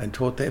and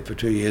taught there for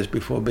 2 years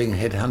before being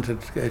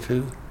headhunted to go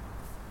to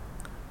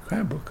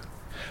Cranbrook.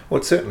 Well,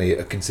 it's certainly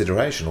a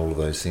consideration, all of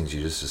those things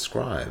you just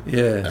described,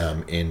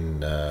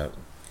 in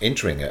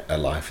entering a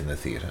life in the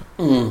theatre.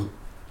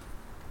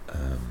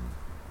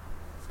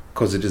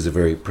 Because it is a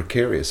very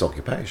precarious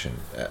occupation,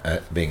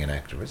 being an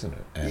actor, isn't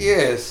it? And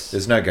yes.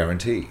 There's no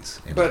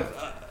guarantees. But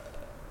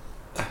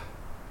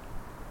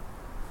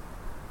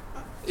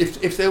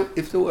if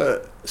there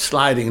were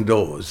sliding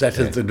doors, that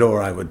is the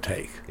door I would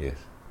take. Yes.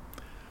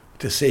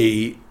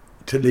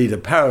 To lead a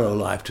parallel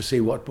life, to see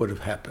what would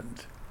have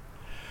happened.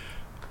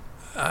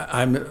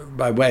 I'm,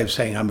 by way of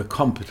saying, I'm a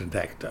competent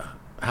actor.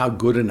 How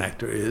good an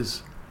actor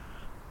is,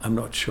 I'm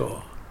not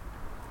sure.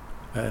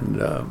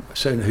 And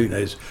so who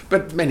knows?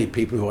 But many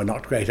people who are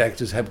not great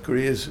actors have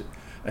careers,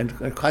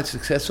 and quite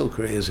successful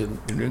careers in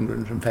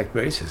England, in fact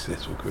very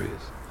successful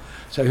careers.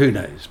 So who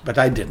knows? But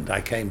I didn't.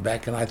 I came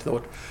back and I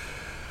thought,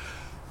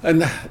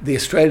 and the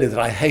Australia that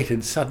I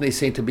hated suddenly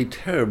seemed to be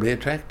terribly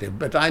attractive.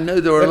 But I know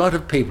there were a lot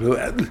of people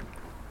who,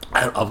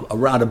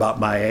 around about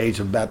my age,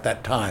 about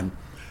that time,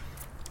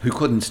 who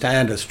couldn't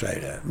stand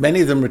Australia.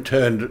 Many of them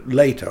returned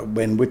later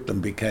when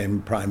Whitlam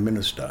became Prime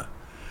Minister.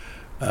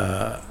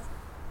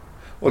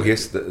 Well,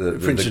 yes.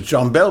 For instance,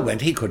 John Bell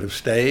went. He could have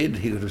stayed.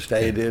 He could have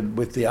stayed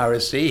with the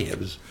RSC. He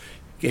was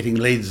getting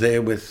leads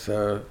there with...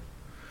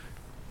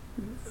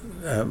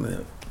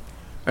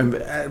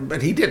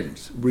 but he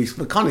didn't. Rhys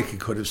McConaughey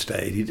could have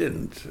stayed. He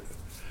didn't.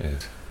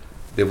 Yes.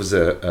 There was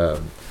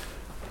an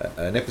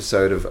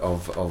episode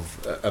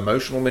of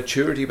emotional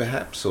maturity,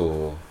 perhaps,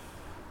 or...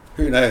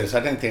 Who knows? I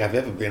don't think I've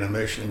ever been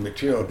emotionally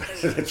mature, but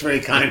that's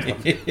very kind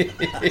of you.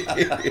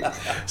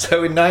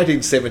 So in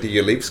 1970,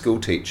 you leave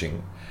school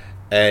teaching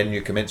and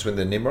you commence with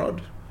the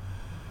Nimrod?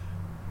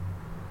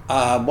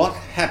 What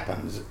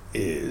happens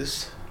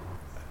is,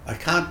 I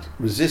can't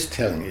resist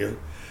telling you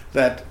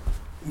that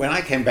when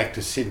I came back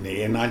to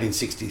Sydney in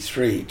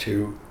 1963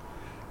 to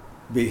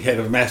be head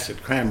of maths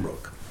at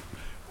Cranbrook,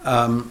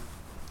 one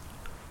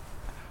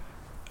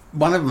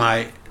of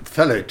my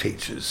fellow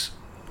teachers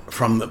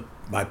from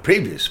my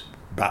previous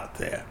bout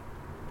there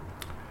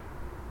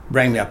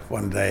rang me up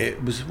one day.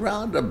 It was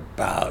round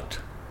about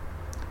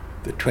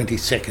the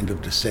 22nd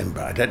of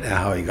December. I don't know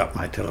how he got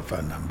my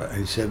telephone number. And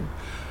he said,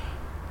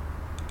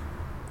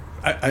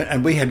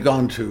 and we had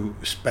gone to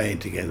Spain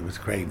together with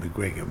Craig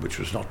McGregor, which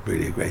was not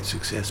really a great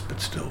success,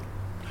 but still.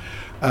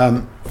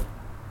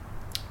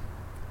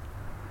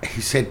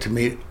 He said to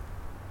me,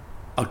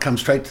 I'll come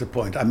straight to the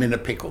point, I'm in a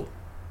pickle.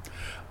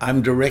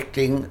 I'm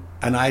directing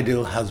An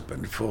Ideal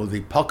Husband for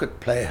the Pocket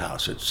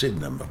Playhouse at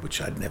Sydenham, of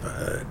which I'd never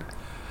heard.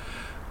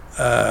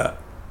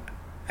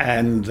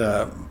 And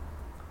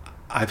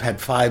I've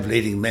had 5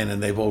 leading men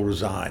and they've all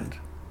resigned. He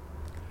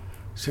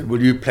said,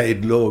 will you play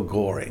Lord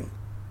Goring?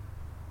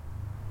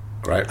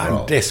 Great role.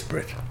 I'm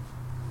desperate.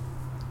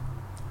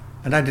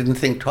 And I didn't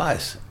think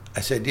twice.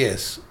 I said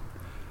yes.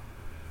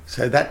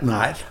 So that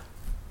night,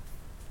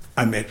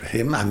 I met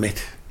him,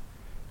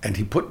 and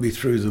he put me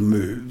through the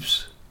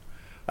moves.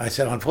 I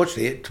said,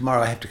 unfortunately,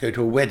 tomorrow I have to go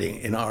to a wedding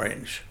in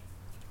Orange.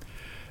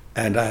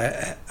 And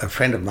a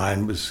friend of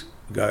mine was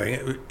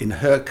going in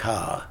her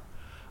car.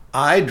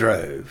 I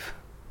drove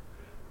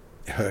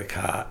her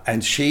car,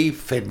 and she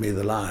fed me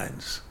the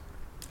lines.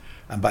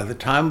 And by the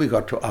time we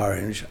got to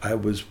Orange, I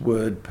was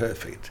word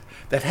perfect.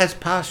 That has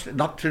passed,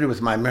 not to do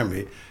with my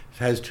memory, it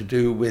has to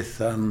do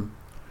with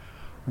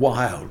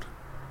wild.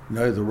 You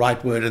know, the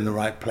right word in the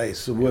right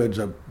place. The words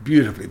are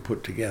beautifully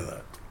put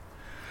together.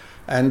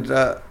 And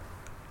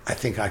I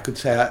think I could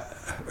say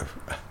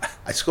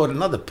I scored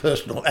another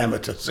personal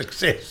amateur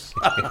success.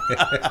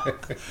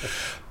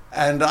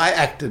 And I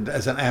acted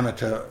as an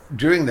amateur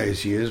during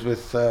those years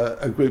with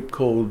a group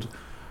called,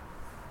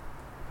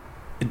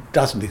 it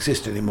doesn't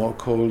exist anymore,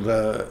 called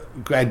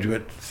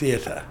Graduate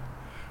Theatre,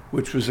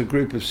 which was a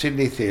group of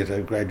Sydney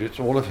Theatre graduates,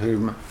 all of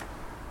whom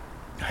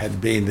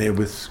had been there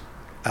with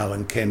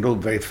Alan Kendall,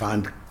 very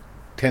fine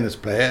tennis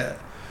player,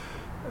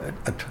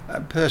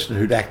 a person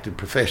who'd acted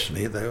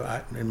professionally,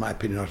 though in my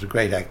opinion not a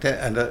great actor,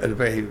 and a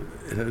very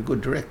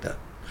good director.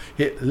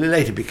 He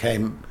later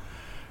became,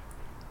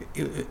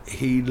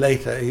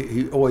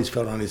 he always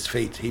felt on his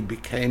feet. He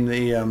became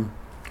the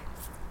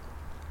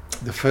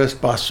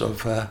first boss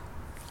of a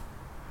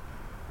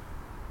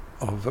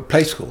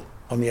play school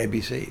on the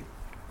ABC.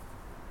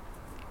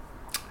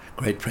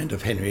 Great friend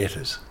of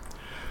Henrietta's.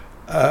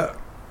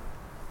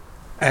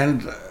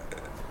 And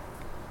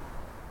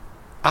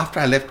after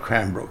I left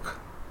Cranbrook,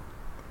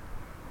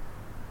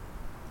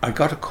 I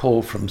got a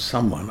call from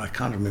someone, I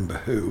can't remember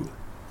who,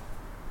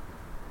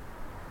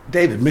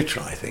 David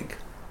Mitchell, I think,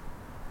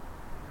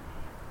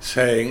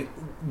 saying,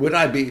 would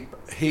I be,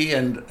 he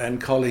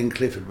and Colleen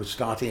Clifford were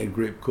starting a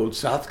group called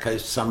South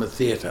Coast Summer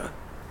Theatre,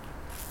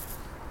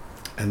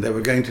 and they were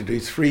going to do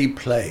 3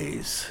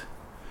 plays,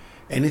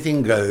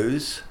 Anything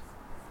Goes,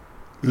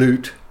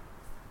 Loot,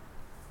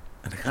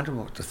 and I can't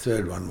remember what the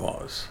third one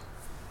was.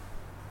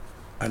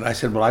 And I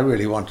said, well, I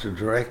really want to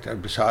direct.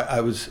 So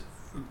I was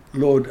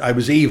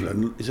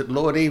Evelyn. Is it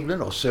Lord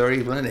Evelyn or Sir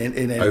Evelyn in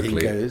Anything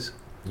Oakley. Goes?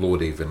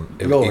 Lord Evelyn.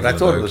 Lord, Evelyn I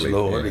thought Oakley. it was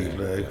Lord Yeah,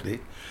 Evelyn Oakley.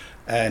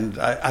 And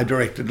I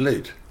directed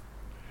Loot.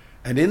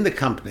 And in the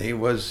company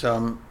was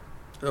a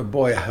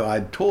boy who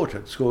I'd taught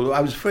at school. I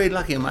was very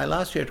lucky in my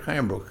last year at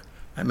Cranbrook.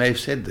 I may have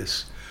said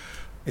this.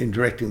 In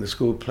directing the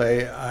school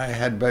play, I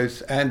had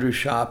both Andrew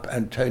Sharp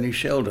and Tony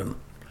Sheldon,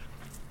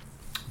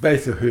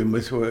 both of whom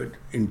were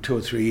in 2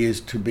 or 3 years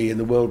to be in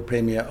the world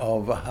premiere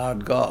of A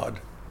Hard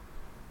God.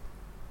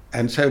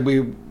 And so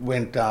we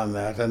went down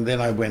that, and then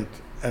I went,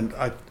 and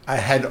I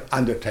had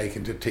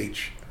undertaken to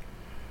teach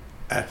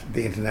at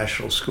the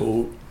International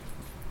School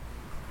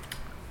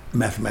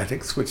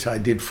mathematics, which I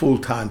did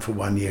full-time for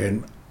 1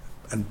 year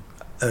and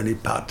only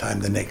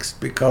part-time the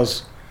next,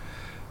 because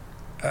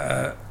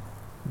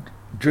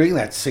during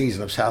that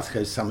season of South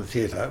Coast Summer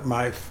Theatre,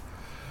 my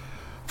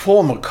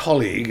former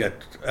colleague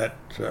at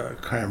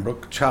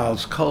Cranbrook,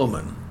 Charles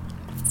Coleman.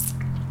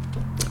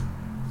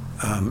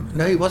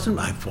 No, he wasn't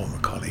my former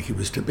colleague. He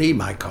was to be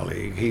my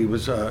colleague. He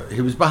was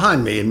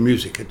behind me in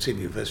music at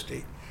Sydney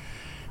University.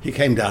 He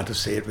came down to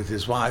see it with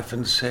his wife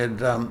and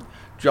said,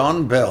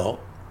 John Bell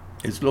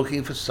is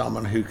looking for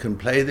someone who can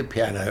play the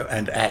piano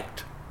and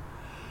act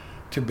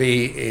to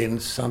be in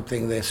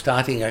something. They're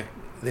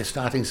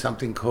starting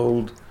something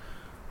called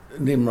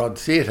Nimrod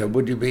Theatre.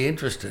 Would you be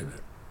interested?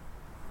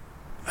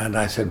 And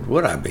I said,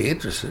 would I be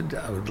interested?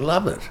 I would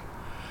love it.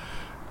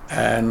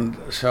 And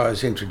so I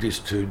was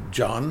introduced to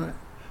John.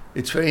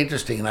 It's very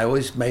interesting, and I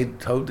always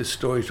told this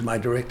story to my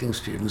directing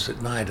students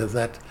at night, of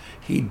that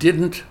he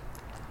didn't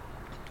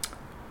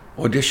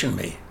audition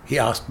me. He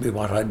asked me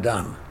what I'd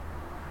done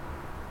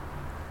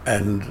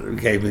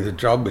and gave me the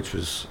job, which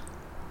was,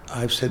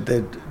 I've said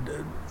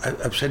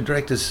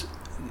directors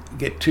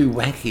get too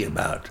wanky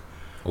about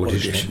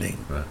auditioning.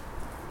 Right.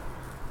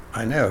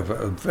 I know of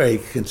a very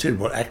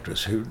considerable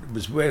actress who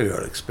was very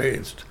well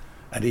experienced,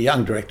 and a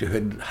young director who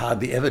had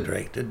hardly ever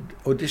directed,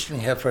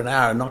 auditioning her for an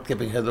hour and not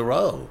giving her the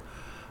role.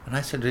 And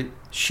I said to her,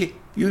 shit,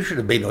 you should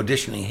have been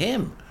auditioning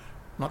him,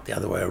 not the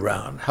other way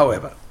around.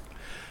 However,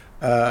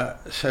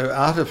 so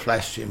out of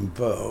Flash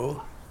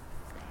Jimbo,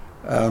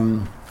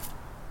 I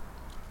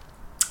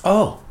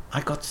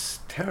got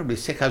terribly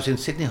sick. I was in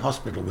Sydney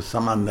Hospital with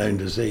some unknown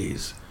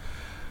disease,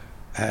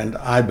 and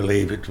I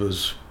believe it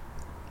was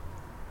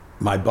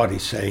my body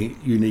saying,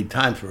 you need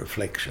time for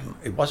reflection.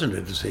 It wasn't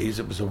a disease,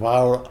 it was a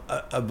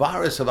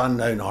virus of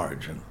unknown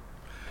origin.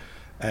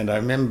 And I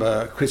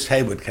remember Chris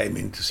Hayward came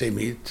in to see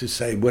me to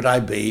say, would I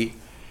be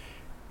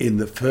in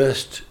the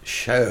first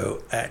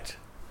show at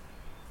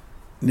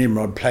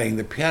Nimrod playing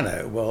the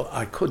piano? Well,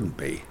 I couldn't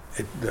be.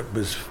 It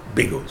was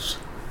Biggles.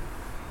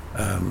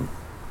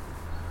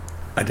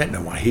 I don't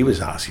know why he was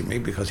asking me,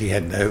 because he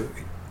had no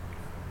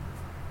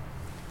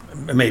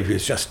Maybe it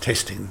was just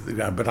testing the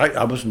ground, but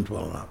I wasn't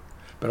well enough.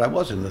 But I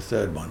was in the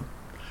third one.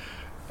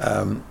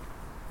 And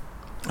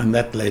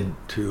that led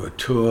to a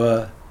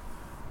tour,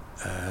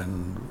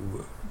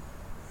 and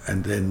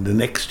then the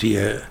next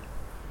year,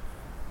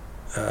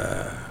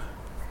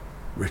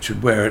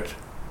 Richard Werrett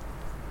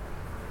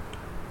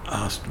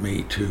asked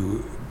me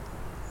to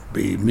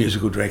be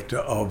musical director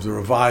of the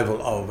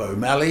revival of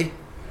O'Malley,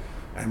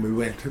 and we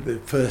went to the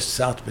first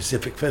South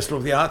Pacific Festival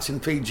of the Arts in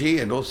Fiji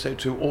and also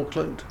to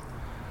Auckland.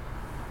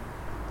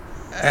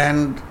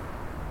 And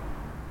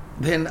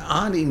then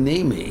Arnie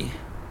Niemi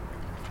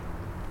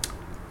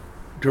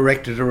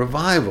directed a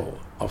revival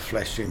of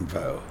Flashing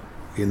Vo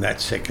in that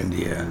second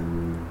year.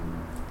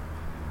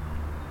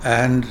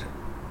 And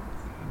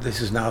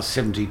this is now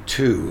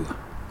 72.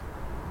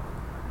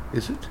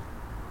 Is it?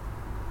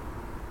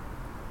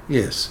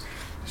 Yes.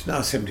 It's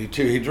now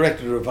 72. He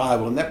directed a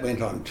revival, and that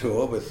went on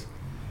tour with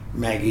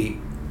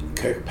Maggie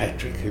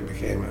Kirkpatrick, who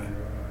became a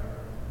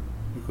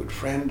good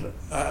friend.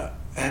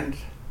 And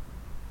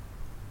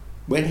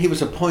when he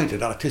was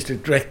appointed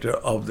artistic director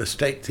of the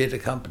State Theatre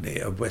Company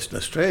of Western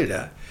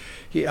Australia,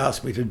 he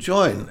asked me to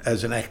join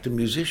as an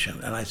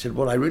actor-musician. And I said,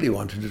 well, I really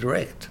wanted to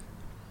direct.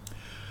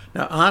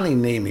 Now, Arnie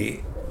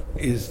Niemi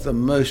is the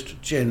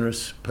most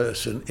generous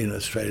person in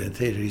Australian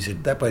theatre. He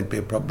said, that won't be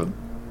a problem.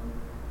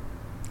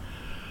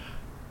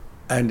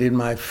 And in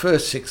my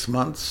first 6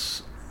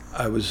 months,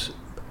 I was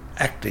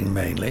acting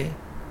mainly,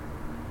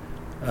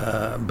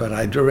 but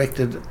I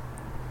directed,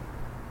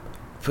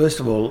 first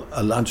of all,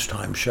 a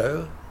lunchtime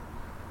show,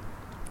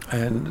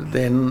 and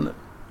then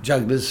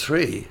Jugglers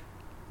 3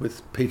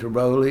 with Peter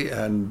Rowley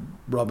and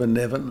Robin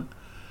Nevin,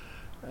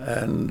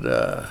 and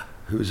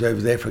who was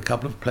over there for a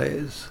couple of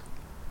plays.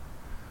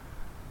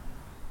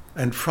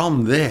 And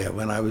from there,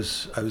 when I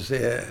was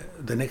there,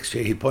 the next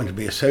year he appointed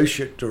me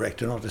associate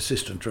director, not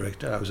assistant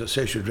director. I was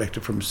associate director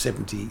from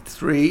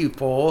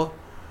 74,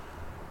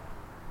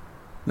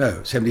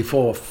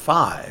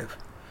 5,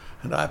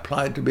 and I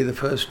applied to be the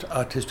first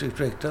artistic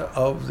director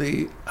of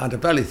the Hunter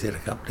Valley Theatre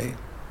Company,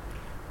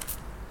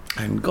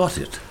 and got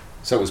it.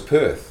 So it was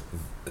Perth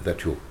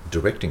that your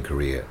directing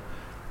career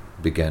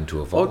began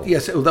to evolve? Oh,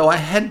 yes, although I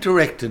had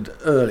directed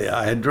earlier.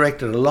 I had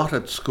directed a lot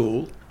at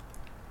school.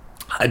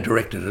 I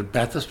directed at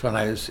Bathurst when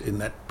I was in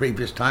that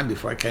previous time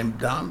before I came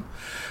down.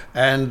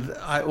 And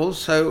I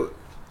also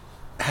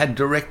had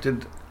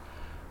directed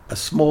a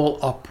small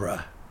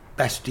opera,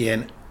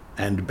 Bastien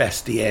and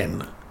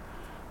Bastienne,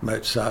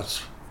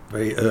 Mozart's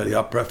very early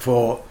opera,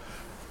 for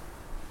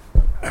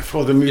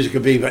the Musica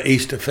Viva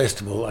Easter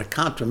Festival. I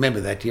can't remember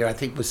that year. I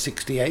think it was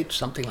 68,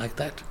 something like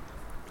that.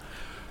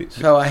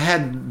 So I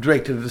had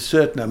directed a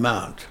certain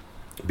amount.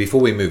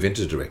 Before we move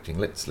into directing,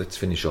 let's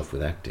finish off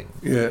with acting.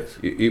 Yes.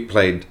 You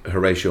played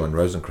Horatio and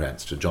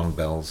Rosencrantz to John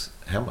Bell's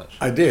Hamlet.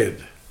 I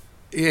did,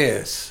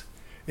 yes.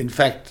 In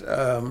fact,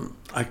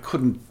 I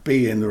couldn't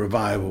be in the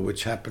revival,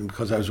 which happened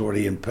because I was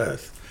already in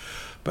Perth.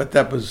 But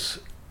that was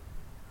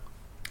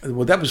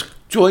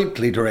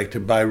jointly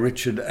directed by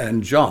Richard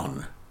and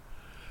John.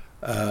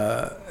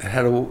 It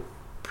had a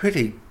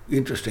pretty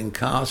interesting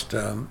cast.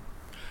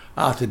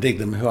 Arthur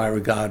Dignam, who I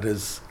regard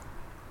as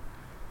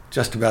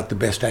just about the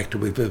best actor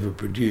we've ever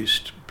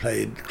produced,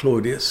 played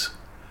Claudius.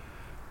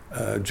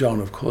 John,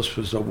 of course,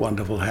 was a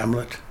wonderful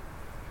Hamlet.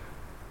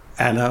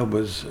 Anna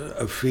was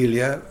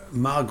Ophelia.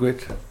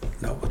 Margaret,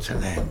 what's her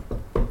name?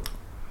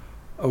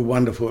 A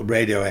wonderful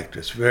radio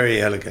actress,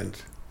 very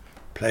elegant,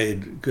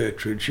 played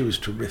Gertrude. She was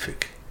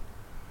terrific.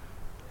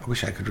 I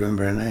wish I could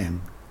remember her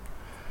name.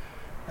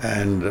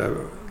 And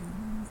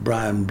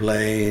Brian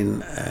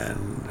Blaine,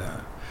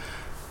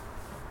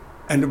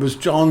 and it was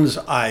John's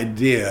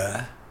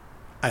idea,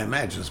 I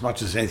imagine, as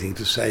much as anything,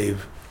 to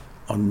save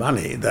on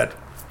money, that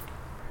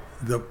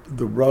the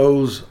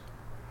roles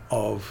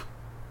of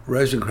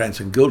Rosencrantz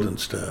and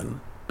Guildenstern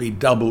be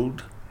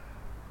doubled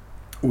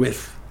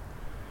with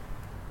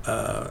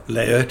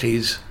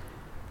Laertes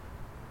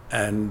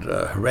and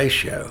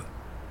Horatio,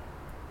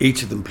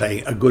 each of them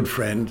playing a good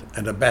friend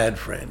and a bad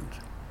friend.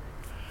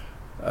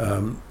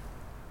 And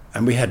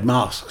we had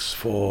masks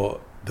for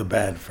the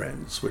bad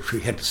friends, which we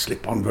had to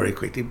slip on very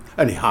quickly,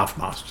 only half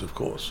masks, of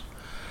course.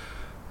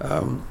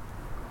 Well,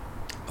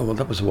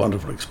 that was a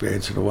wonderful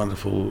experience and a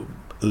wonderful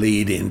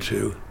lead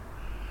into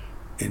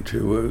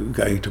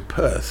going to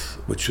Perth,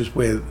 which was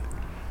where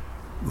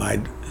my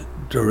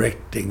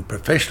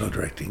professional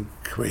directing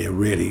career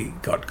really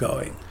got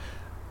going.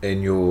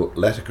 In your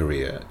latter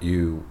career,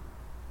 you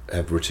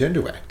have returned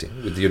to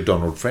acting with the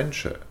Donald Friend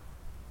show.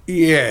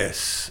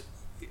 Yes,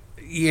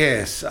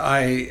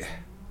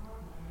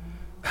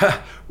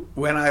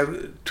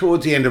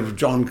 towards the end of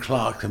John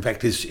Clark, in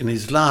fact, in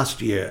his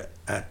last year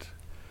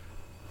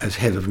as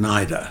head of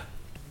NIDA,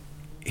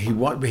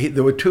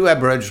 there were 2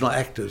 Aboriginal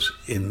actors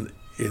in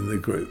the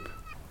group,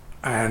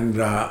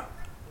 and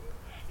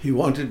he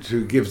wanted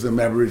to give them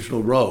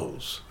Aboriginal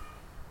roles,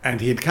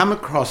 and he had come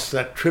across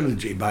that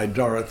trilogy by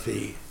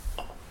Dorothy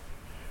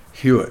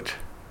Hewitt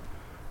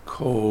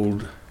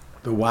called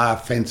The Wire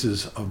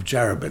Fences of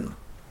Jarrabin.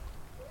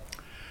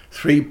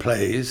 3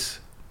 plays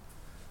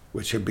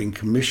which had been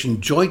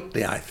commissioned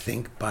jointly, I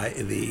think, by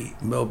the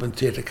Melbourne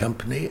Theatre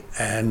Company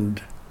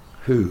and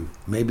who?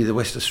 Maybe the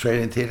West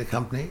Australian Theatre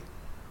Company?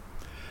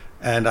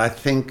 And I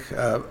think,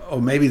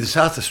 or maybe the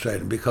South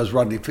Australian, because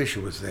Rodney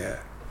Fisher was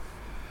there.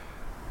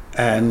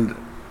 And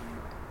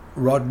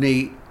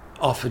Rodney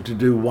offered to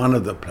do one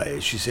of the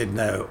plays. She said,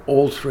 no,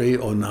 all three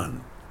or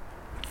none.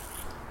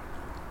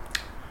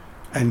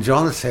 And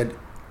John said,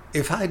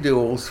 if I do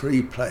all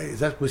three plays,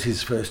 that was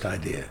his first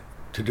idea,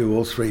 to do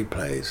all three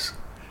plays,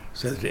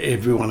 so that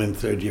everyone in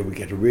third year would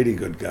get a really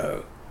good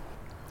go.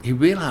 He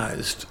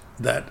realised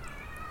that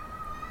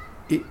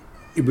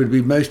it would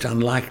be most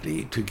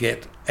unlikely to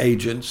get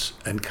agents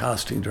and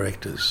casting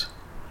directors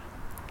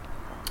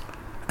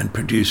and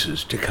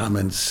producers to come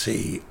and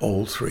see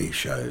all three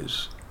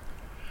shows.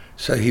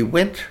 So he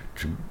went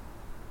to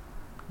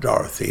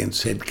Dorothy and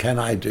said, can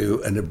I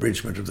do an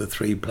abridgment of the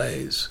three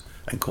plays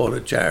and call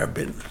it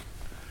Jarabin?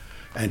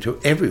 And to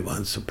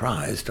everyone's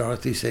surprise,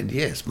 Dorothy said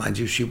yes. Mind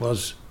you, she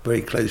was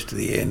very close to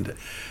the end.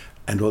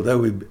 And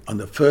although on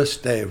the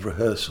first day of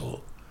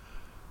rehearsal,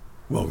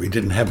 well, we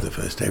didn't have the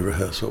first day of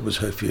rehearsal, it was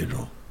her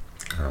funeral.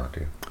 Oh,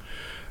 dear.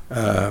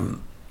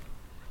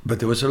 But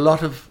there was a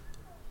lot of,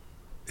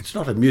 it's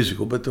not a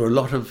musical, but there were a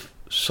lot of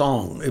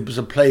song. It was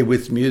a play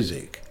with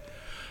music.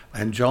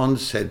 And John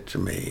said to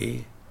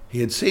me, he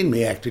had seen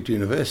me act at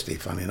university,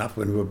 funny enough,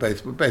 when we were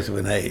both of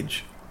an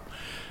age,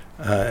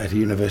 at a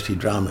university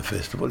drama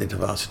festival,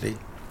 InterVarsity.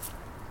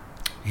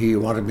 He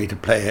wanted me to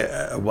play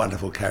a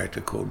wonderful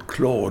character called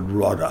Claude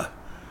Rodder,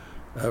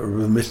 a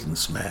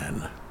remittance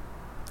man,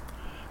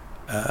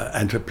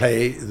 and to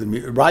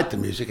write the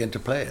music and to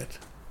play it.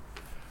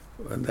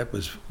 And that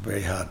was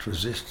very hard to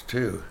resist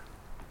too.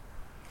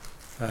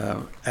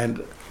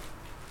 And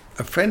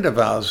a friend of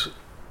ours,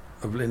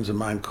 of Lynn's and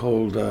mine,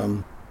 called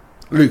Lou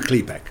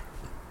Klepak,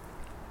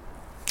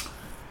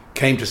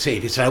 came to see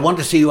it. He said, I want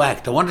to see you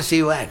act, I want to see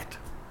you act.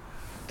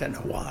 Don't know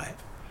why.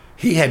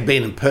 He had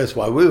been in Perth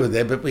while we were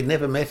there, but we'd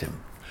never met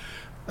him.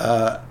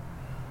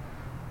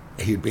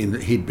 He'd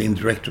been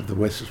director of the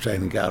West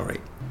Australian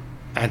Gallery.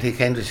 And he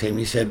came to see him,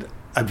 he said,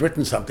 I've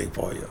written something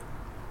for you.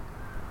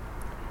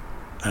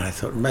 And I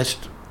thought,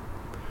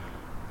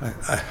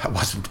 I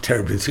wasn't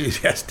terribly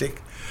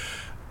enthusiastic.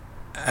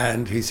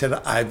 And he said,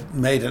 I've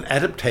made an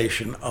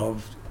adaptation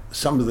of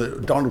some of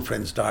the Donald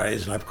Friend's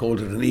diaries, and I've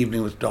called it An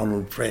Evening with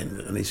Donald Friend.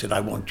 And he said,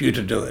 I want you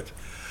to do it.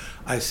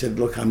 I said,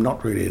 look, I'm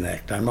not really an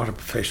actor. I'm not a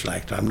professional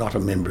actor. I'm not a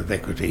member of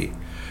Equity.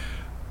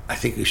 I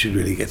think you should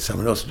really get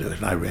someone else to do it.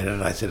 And I read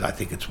it. I said, I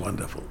think it's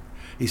wonderful.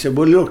 He said,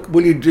 well, look,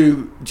 will you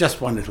do just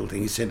one little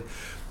thing? He said,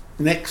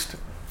 next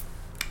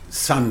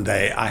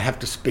Sunday, I have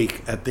to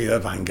speak at the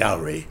Irvine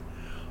Gallery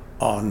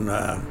on,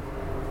 I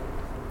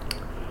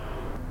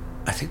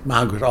think,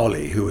 Margaret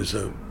Olley, who was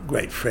a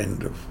great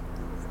friend of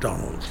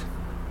Donald's.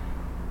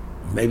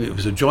 Maybe it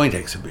was a joint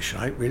exhibition.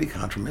 I really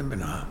can't remember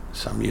now,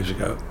 some years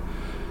ago.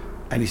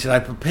 And he said, I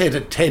prepared a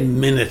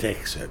 10-minute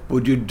excerpt.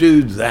 Would you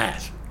do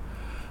that?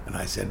 And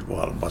I said,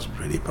 well, it wasn't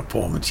really a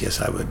performance.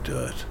 Yes, I would do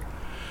it.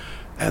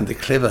 And the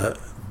clever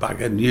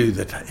bugger knew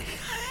that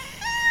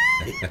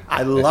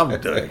I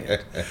loved doing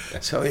it.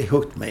 So he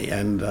hooked me.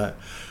 And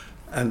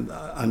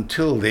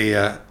until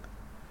the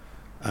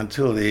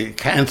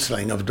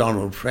cancelling of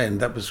Donald Friend,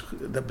 that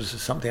was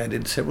something I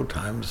did several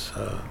times,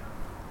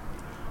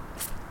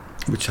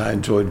 which I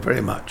enjoyed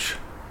very much.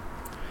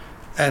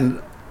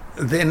 And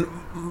then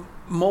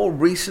more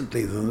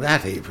recently than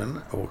that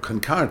even, or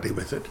concurrently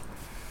with it,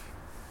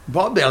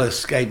 Bob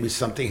Ellis gave me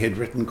something he'd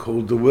written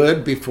called The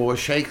Word Before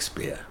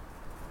Shakespeare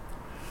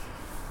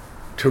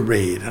to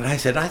read. And I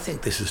said, I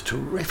think this is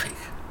terrific.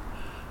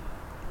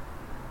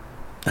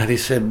 And he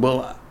said,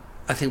 well,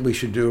 I think we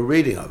should do a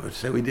reading of it.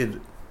 So we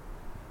did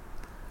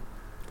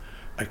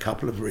a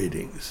couple of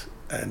readings,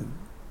 and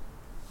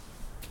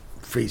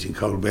freezing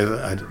cold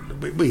weather,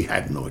 we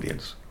had an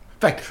audience. In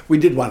fact, we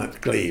did one at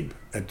Glebe,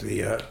 at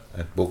the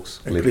at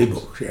Books. At Glebe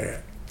Books,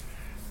 yeah.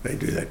 They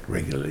do that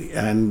regularly.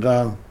 And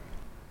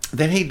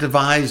then he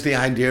devised the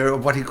idea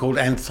of what he called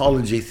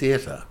anthology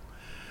theatre.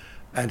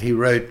 And he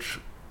wrote,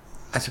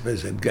 I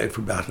suppose it'd go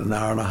for about an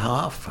hour and a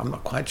half, I'm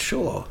not quite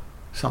sure,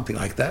 something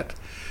like that.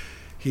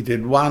 He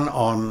did one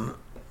on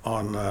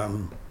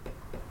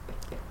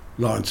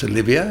Laurence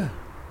Olivier,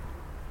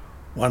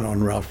 one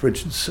on Ralph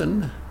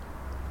Richardson,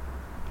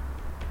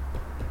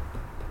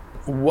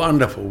 a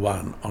wonderful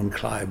one on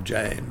Clive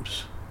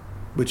James,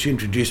 which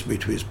introduced me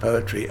to his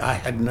poetry. I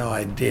had no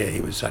idea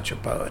he was such a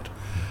poet.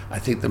 I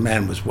think the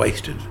man was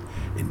wasted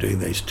in doing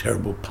these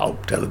terrible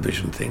pulp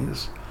television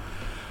things.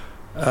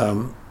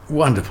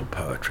 Wonderful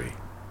poetry.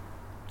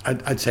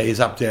 I'd say he's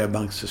up there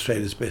amongst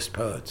Australia's best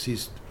poets.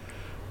 He's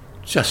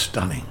just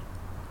stunning.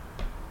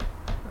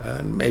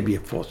 And maybe a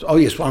fourth. Oh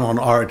yes, one on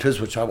orators,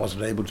 which I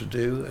wasn't able to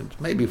do, and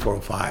maybe 4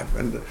 or 5.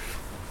 And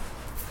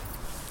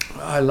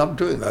I love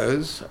doing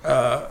those.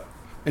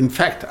 In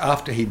fact,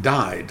 after he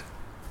died,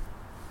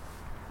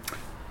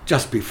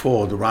 just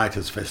before the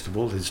Writers'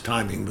 Festival, his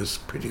timing was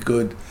pretty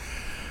good.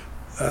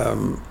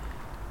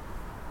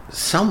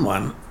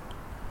 Someone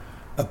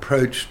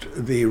approached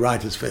the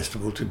Writers'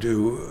 Festival to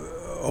do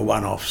a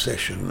one-off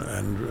session,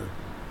 and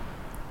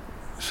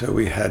so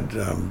we had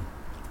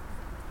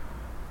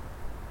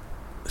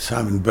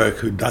Simon Burke,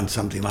 who'd done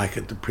something like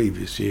it the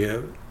previous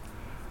year,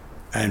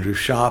 Andrew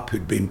Sharp,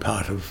 who'd been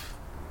part of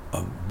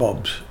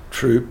Bob's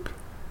troupe,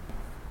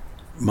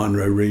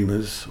 Monroe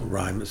Reimers,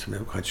 I'm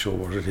never quite sure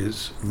what it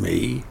is,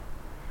 me,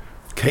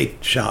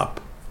 Kate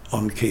Sharp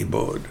on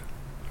keyboard,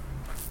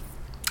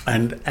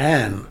 and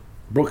Anne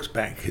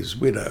Brooksbank, his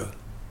widow,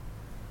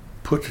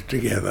 put it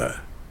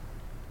together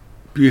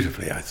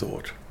beautifully, I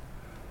thought,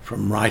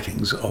 from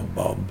writings of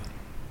Bob,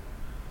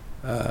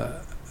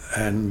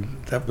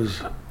 and that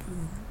was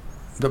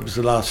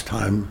the last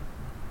time.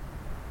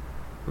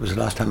 It was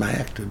the last time I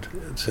acted.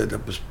 So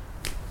that was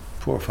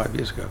 4 or 5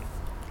 years ago.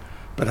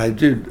 But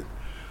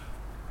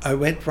I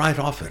went right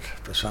off it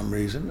for some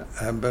reason,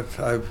 but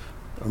I'm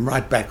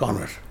right back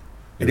on it.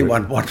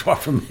 Anyone want what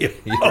from me?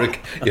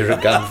 You're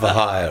a gun for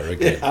hire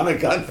again. Yeah, I'm a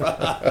gun for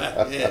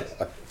hire, yes.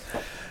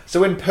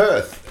 So in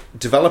Perth,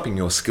 developing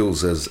your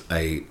skills as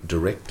a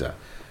director,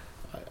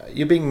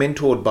 you're being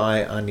mentored by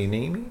Ani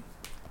Nimi?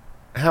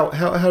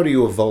 How do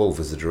you evolve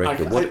as a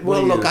director?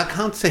 I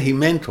can't say he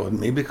mentored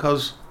me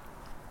because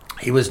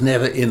he was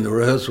never in the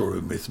rehearsal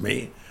room with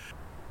me.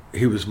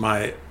 He was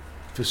my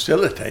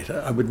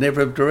facilitator. I would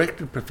never have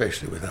directed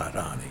professionally without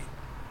Arnie.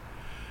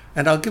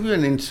 And I'll give you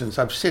an instance.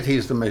 I've said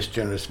he's the most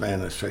generous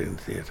man in Australian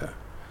theatre.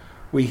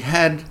 We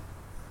had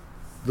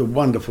the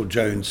wonderful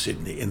Joan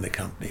Sidney in the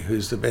company,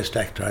 who's the best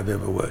actor I've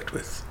ever worked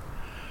with.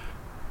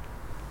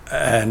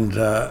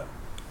 And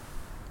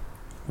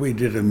we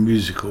did a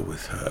musical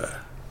with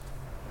her.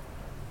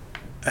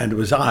 And it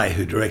was I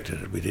who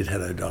directed it. We did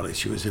Hello Dolly.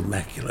 She was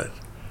immaculate.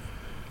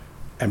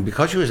 And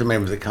because she was a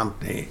member of the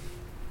company,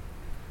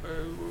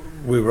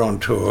 we were on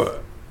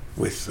tour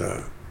with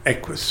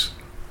Equus.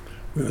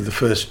 We were the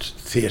first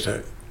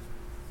theatre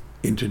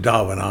into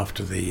Darwin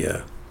after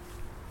the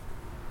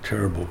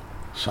terrible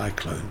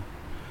cyclone.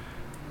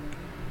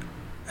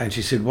 And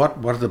she said,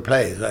 what are the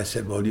plays? I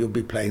said, well, you'll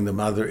be playing the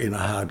mother in A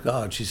Hard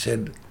Guard. She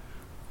said,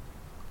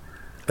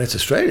 that's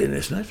Australian,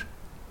 isn't it?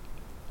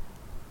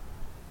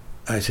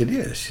 I said,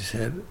 yes. She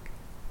said,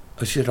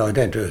 oh, I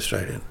don't do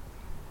Australian.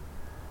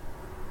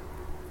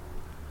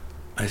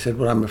 I said,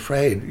 well, I'm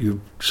afraid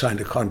you've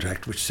signed a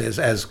contract which says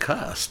as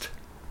cast.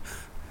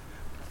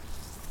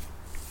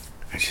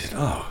 And she said,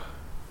 oh,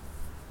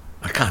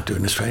 I can't do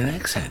an Australian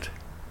accent.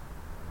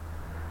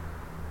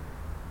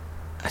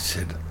 I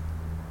said,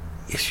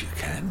 yes, you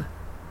can.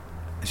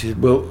 And she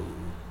said, well,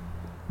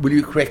 will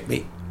you correct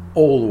me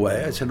all the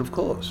way? I said, of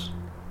course.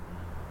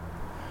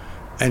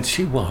 And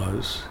she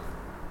was,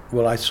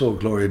 well, I saw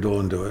Gloria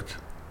Dawn do it.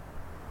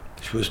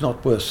 She was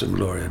not worse than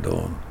Gloria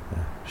Dawn.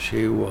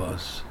 She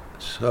was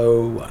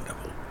so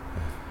wonderful.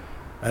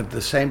 At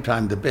the same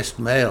time, the best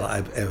male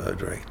I've ever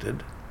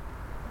directed,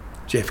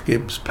 Jeff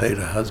Gibbs, played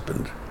her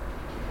husband,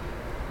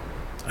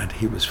 and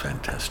he was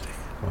fantastic.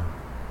 Wow.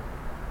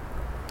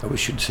 I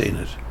wish you'd seen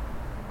it.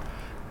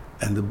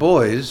 And the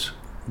boys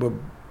were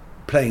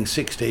playing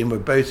 16, were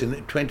both in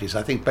their 20s,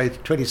 I think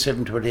both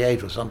 27,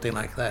 28 or something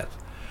like that.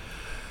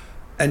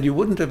 And you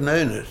wouldn't have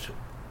known it.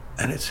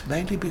 And it's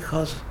mainly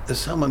because, as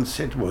someone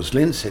said,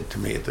 Lynn said to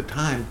me at the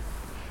time,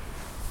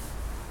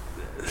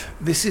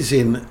 this is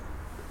in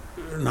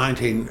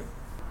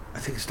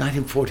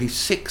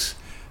 1946.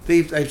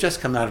 They've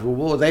just come out of a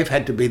war. They've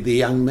had to be the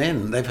young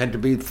men. They've had to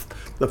be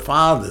the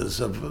fathers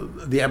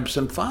of the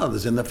absent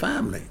fathers in the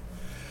family.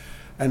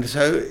 And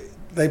so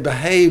they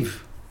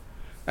behave,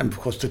 and of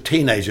course the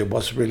teenager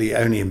was really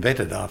only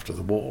invented after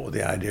the war,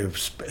 the idea of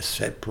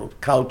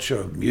separate culture,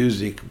 of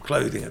music, of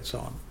clothing and so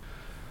on.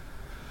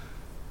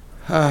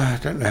 I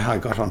don't know how I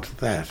got onto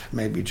that.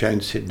 Maybe Joan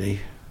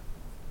Sidney.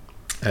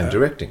 And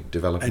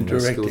developing your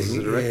skills as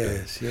a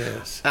director.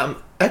 Yes.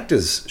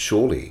 Actors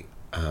surely,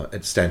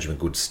 it stands you in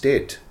good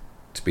stead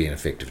to be an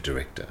effective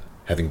director,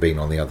 having been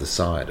on the other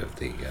side of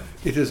the...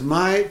 It is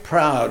my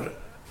proud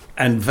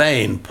and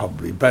vain,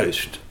 probably,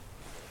 boast,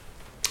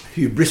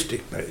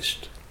 hubristic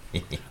boast.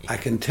 I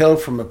can tell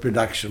from a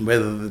production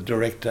whether the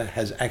director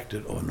has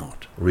acted or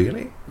not.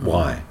 Really?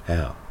 Why?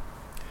 How?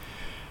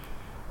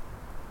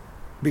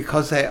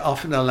 Because they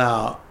often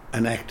allow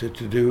an actor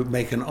to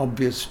make an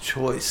obvious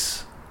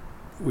choice,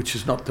 which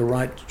is not the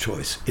right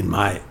choice, in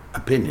my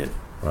opinion.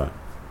 Right.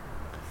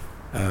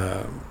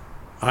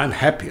 I'm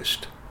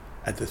happiest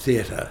at the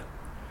theatre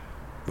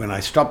when I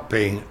stop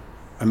being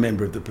a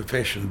member of the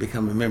profession and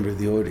become a member of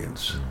the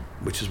audience,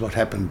 which is what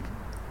happened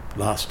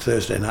last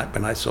Thursday night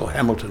when I saw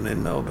Hamilton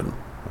in Melbourne.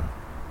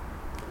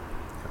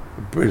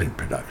 A brilliant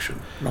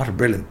production. Not a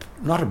brilliant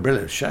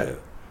show,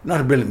 not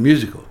a brilliant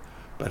musical,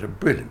 but a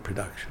brilliant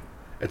production.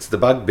 It's the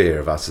bugbear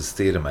of us as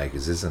theatre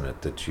makers, isn't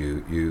it? That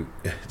you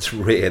it's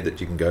rare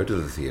that you can go to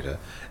the theatre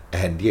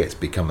and, yes,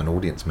 become an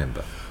audience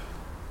member.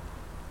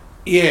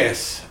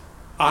 Yes,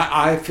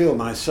 I feel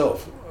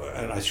myself,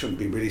 and I shouldn't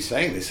be really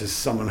saying this as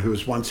someone who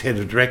was once head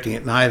of directing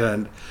at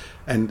NIDA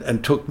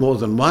and took more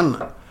than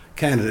one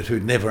candidate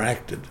who'd never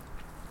acted.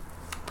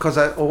 Because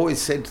I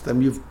always said to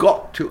them, you've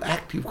got to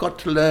act, you've got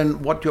to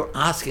learn what you're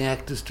asking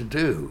actors to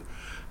do.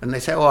 And they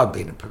say, oh, I've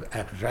been an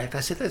actor director.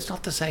 I said, that's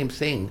not the same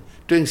thing.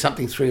 Doing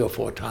something 3 or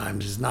 4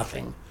 times is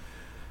nothing.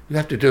 You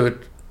have to do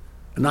it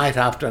night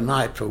after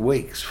night for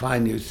weeks,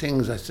 find new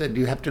things. I said,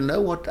 you have to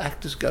know what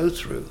actors go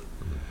through.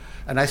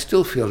 And I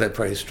still feel that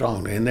very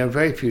strongly. And there are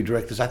very few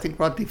directors. I think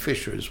Rodney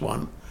Fisher is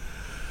one.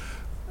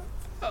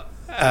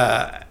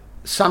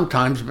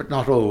 Sometimes, but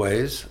not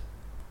always.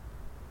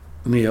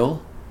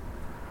 Neil,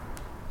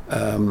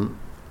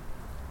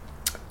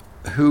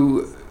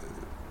 who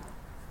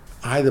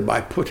either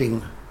by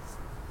putting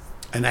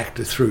an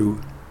actor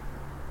through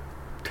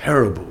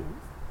terrible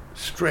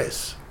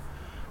stress.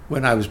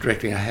 When I was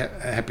directing a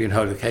Happy and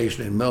Whole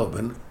Occasion in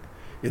Melbourne,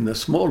 in the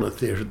smaller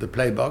theatre, the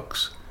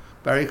Playbox,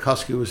 Barry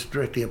Kosky was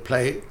directing a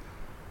play.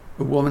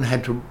 A woman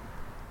had to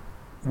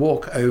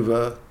walk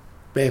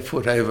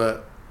barefoot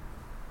over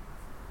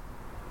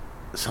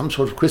some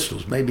sort of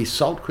crystals, maybe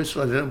salt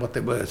crystals, I don't know what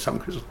they were, some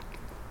crystals.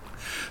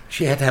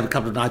 She had to have a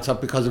couple of nights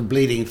off because of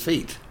bleeding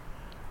feet.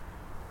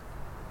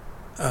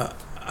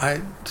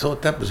 I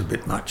thought that was a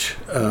bit much.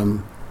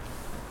 And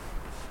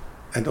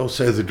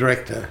also the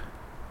director,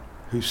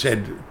 who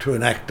said to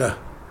an actor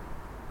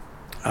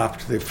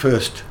after the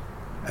first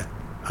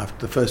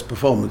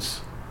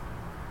performance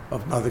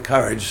of Mother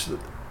Courage that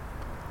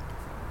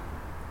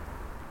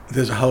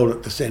there's a hole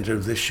at the centre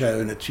of this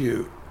show and it's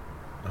you.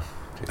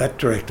 That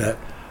director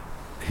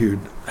who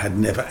had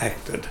never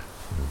acted.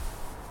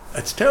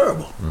 That's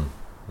terrible.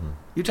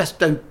 You just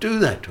don't do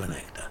that to an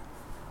actor.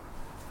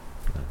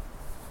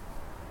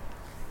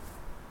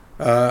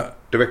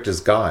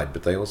 Director's guide,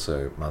 but they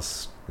also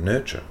must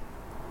nurture.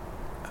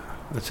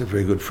 That's a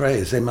very good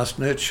phrase. They must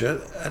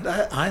nurture. And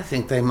I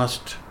think they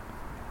must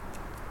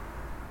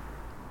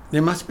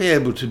be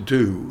able to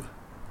do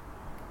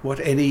what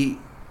any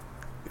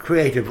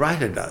creative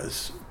writer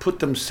does, put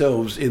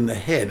themselves in the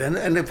head, and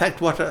in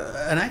fact what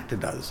an actor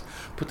does,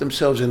 put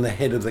themselves in the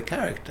head of the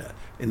character.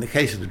 In the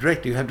case of the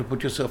director, you have to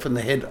put yourself in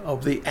the head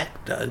of the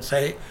actor and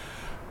say,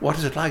 what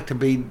is it like to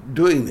be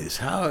doing this?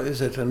 How is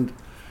it? And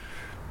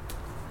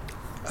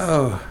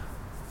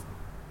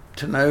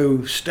to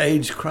know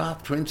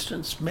stagecraft, for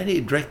instance. Many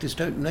directors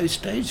don't know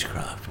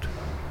stagecraft.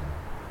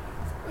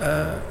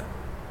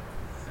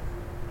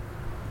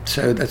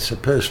 So that's a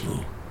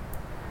personal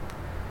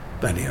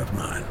value of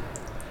mine.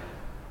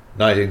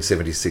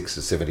 1976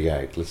 to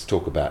 78. Let's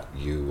talk about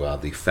you are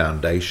the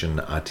foundation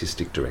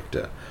artistic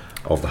director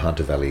of the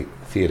Hunter Valley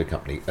Theatre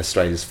Company,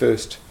 Australia's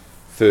first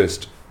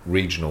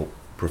regional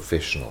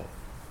professional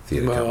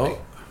theatre company.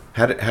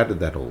 How did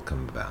that all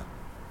come about?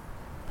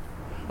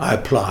 I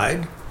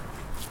applied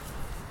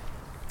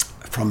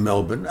from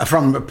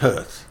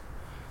Perth,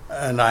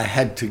 and I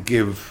had to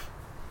give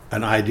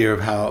an idea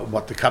of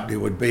what the company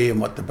would be and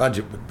what the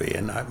budget would be.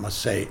 And I must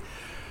say,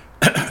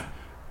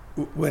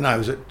 when I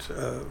was at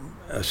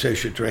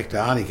associate director,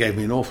 Arnie gave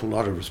me an awful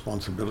lot of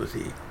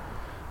responsibility,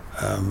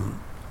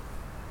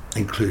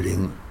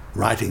 including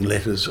writing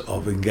letters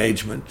of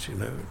engagement,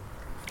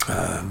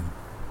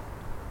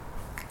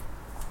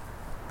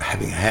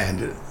 having a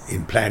hand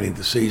in planning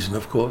the season,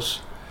 of course,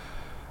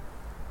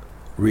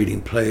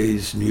 reading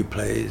plays, new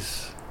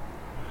plays.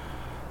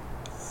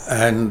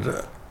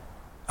 And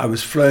I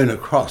was flown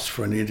across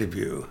for an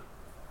interview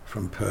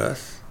from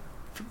Perth,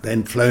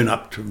 then flown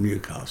up to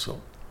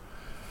Newcastle,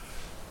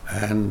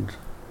 and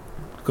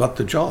got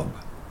the job.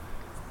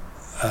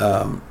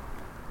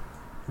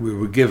 We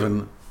were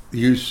given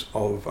use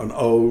of an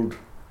old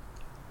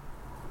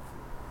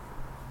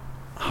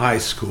high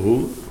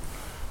school,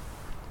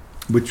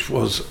 which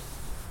was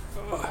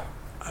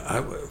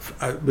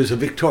it was a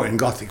Victorian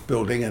Gothic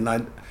building, and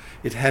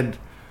it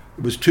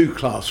was 2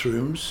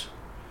 classrooms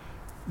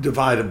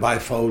divided by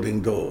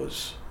folding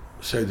doors,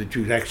 so that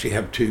you could actually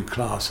have 2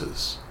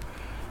 classes.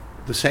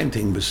 The same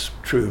thing was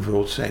true of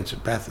All Saints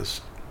at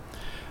Bathurst.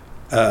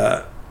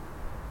 And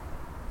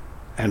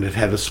it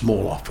had a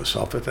small office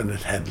off it, and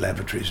it had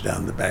lavatories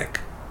down the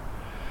back.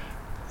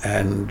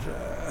 And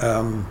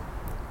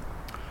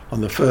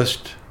on the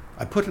first,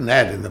 I put an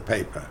ad in the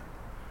paper.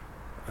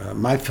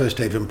 My first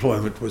day of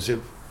employment was,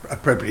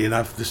 appropriately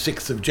enough, the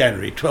 6th of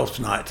January, 12th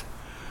night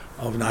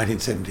of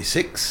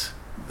 1976.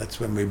 That's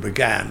when we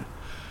began.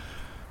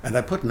 And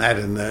I put an ad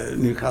in the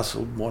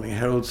Newcastle Morning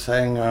Herald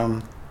saying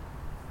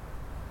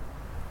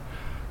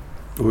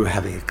we were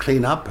having a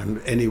clean-up,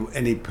 and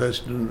any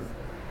person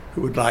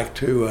who would like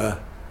to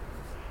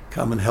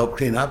come and help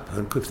clean up,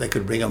 and if they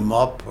could bring a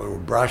mop or a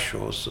brush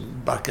or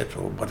some bucket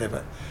or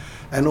whatever.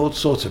 And all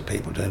sorts of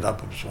people turned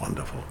up. It was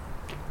wonderful.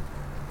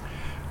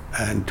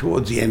 And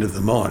towards the end of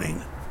the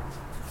morning,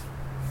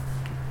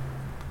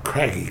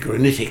 craggy,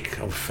 granitic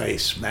of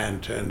face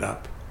man turned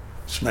up,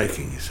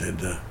 smoking. He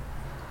said,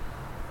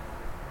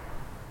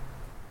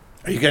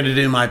 are you going to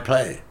do my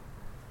play?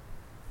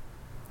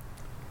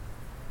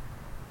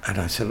 And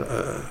I said,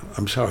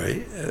 I'm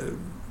sorry,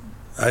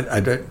 I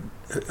don't...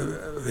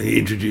 he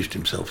introduced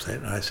himself then,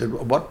 and I said,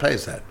 well, what play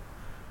is that?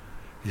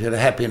 He said, A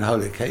Happy and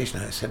Holy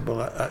Occasion. I said,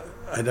 well,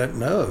 I don't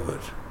know of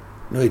it.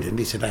 No, he didn't.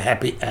 He said, A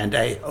Happy and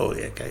a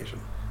Holy Occasion.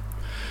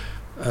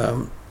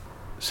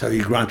 So he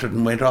grunted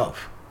and went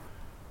off.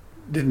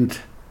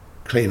 Didn't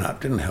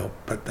Clean-up didn't help,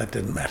 but that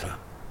didn't matter.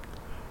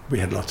 We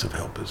had lots of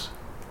helpers.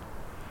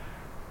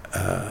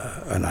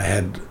 And I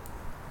had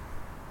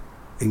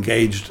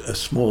engaged a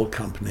small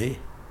company.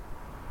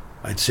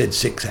 I'd said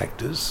 6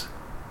 actors.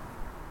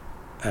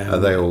 Are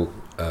they all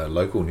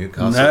local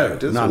Newcastle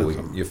actors? None or of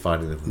them. You're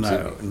finding them from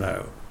Sydney?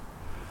 No.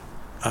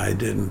 I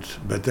didn't.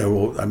 But they're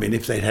all, I mean,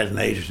 if they'd had an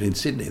agent in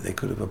Sydney, they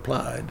could have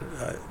applied.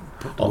 I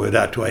put the word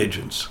out to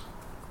agents.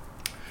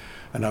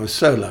 And I was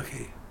so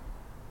lucky.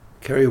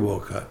 Kerry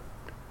Walker,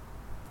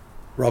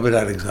 Robert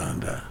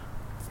Alexander,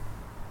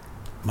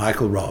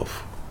 Michael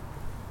Rolfe.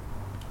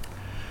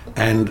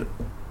 And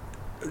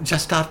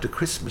just after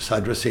Christmas,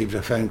 I'd received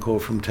a phone call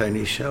from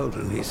Tony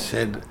Sheldon. He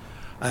said,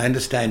 I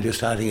understand you're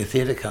starting a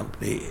theatre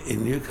company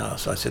in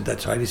Newcastle. I said,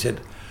 that's right. He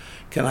said,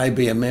 can I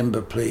be a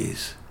member,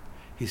 please?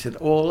 He said,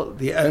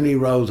 the only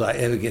roles I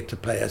ever get to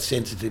play are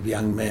sensitive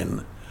young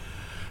men.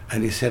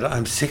 And he said,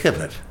 I'm sick of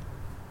it.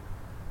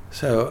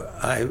 So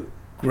I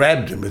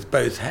grabbed him with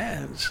both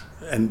hands.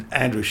 And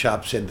Andrew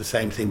Sharp said the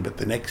same thing, but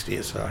the next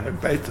year, so I had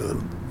both of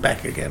them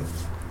back again.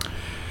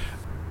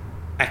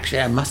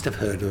 Actually, I must have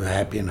heard of a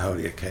Happy and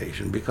Holy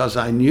Occasion because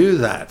I knew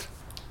that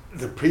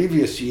the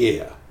previous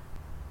year,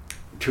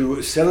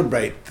 to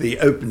celebrate the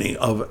opening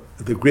of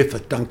the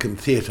Griffith Duncan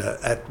Theatre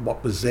at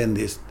what was then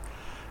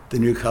the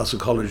Newcastle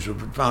College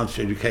of Advanced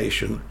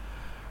Education,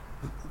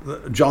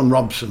 John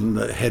Robson,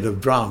 the head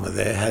of drama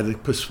there,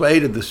 had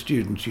persuaded the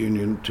Students'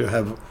 Union to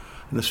have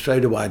an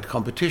Australia-wide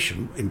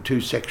competition in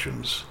 2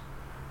 sections,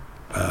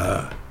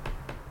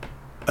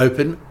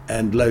 Open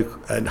and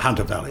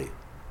Hunter Valley.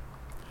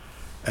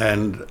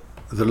 And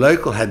the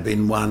local had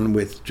been won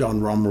with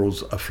John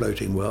Romerill's A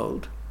Floating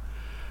World,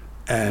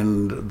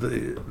 and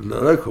the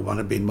local one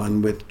had been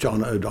won with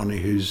John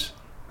O'Donoghue's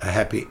A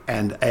Happy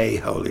and a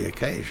Holy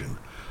Occasion.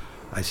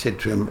 I said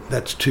to him,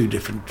 that's 2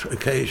 different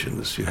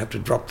occasions. You have to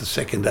drop the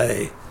second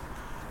A.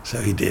 So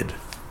he did.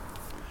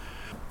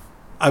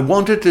 I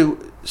wanted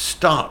to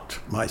start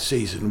my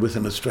season with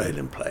an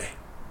Australian play,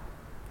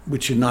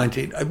 which in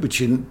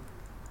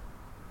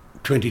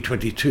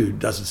 2022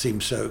 doesn't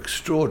seem so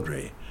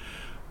extraordinary.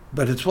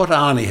 But it's what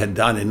Arnie had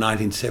done in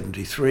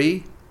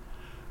 1973,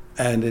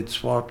 and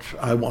it's what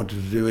I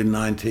wanted to do in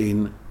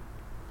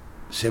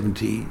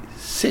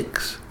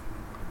 1976.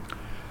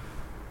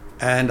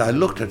 And I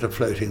looked at A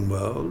Floating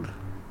World,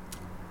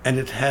 and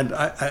it had,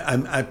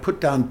 I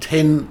put down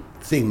 10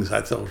 things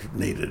I thought it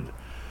needed.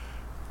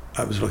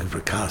 I was looking for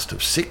a cast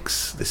of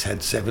 6. This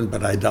had 7,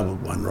 but I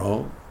doubled one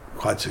role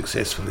quite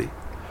successfully.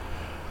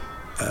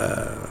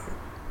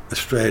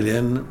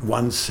 Australian,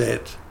 1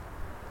 set,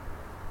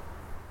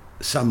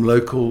 some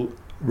local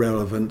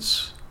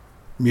relevance,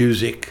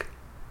 music.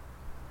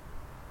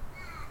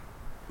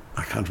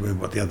 I can't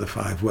remember what the other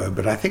 5 were,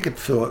 but I think it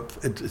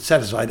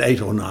satisfied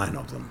 8 or 9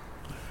 of them.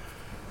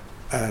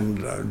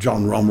 And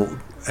John Rommel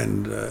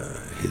and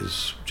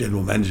his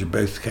general manager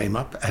both came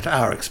up at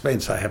our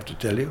expense, I have to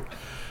tell you.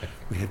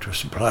 We had to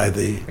supply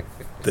the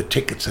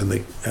tickets and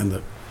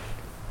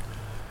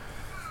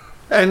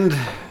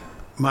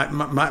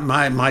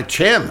my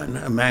chairman,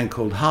 a man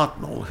called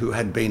Hartnell, who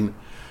had been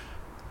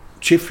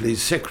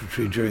Chifley's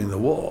secretary during the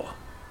war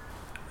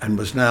and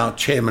was now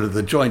chairman of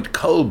the Joint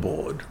Coal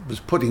Board,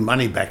 was putting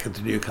money back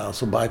into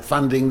Newcastle by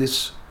funding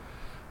this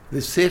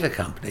theatre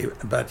company.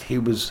 But he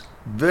was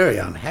very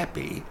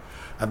unhappy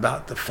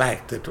about the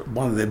fact that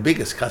one of their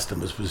biggest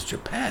customers was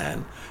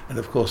Japan, and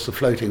of course The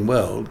Floating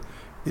World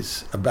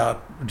is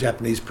about a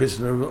Japanese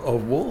prisoner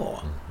of war.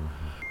 Mm-hmm.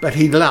 But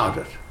he allowed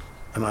it,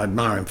 and I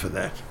admire him for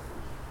that.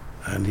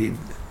 And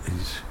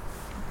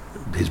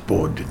his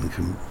board didn't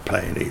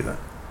complain either.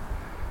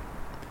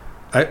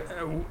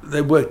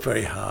 They worked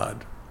very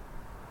hard.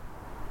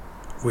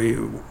 We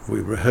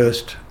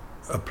rehearsed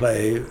a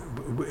play. It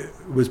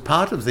was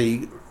part of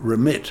the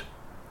remit,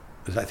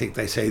 as I think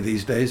they say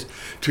these days,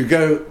 to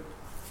go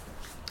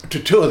to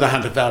tour the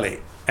Hunter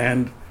Valley.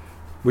 And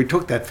we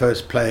took that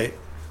first play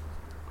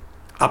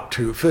up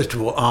to, first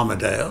of all,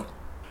 Armidale,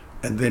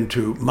 and then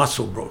to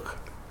Muswellbrook,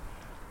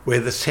 where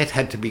the set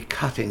had to be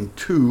cut in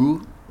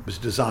 2. It was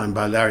designed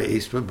by Larry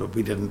Eastwood, but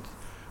we didn't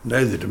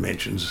know the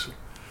dimensions.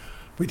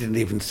 We didn't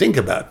even think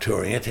about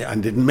touring it. I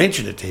didn't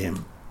mention it to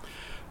him.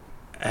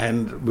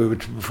 And we were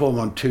to perform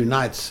on 2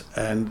 nights,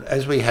 and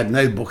as we had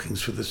no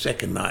bookings for the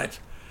second night,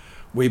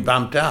 we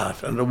bumped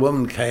out, and a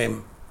woman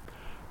came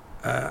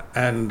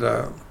and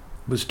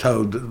was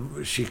told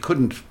that she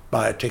couldn't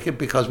buy a ticket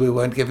because we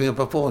weren't giving a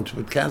performance.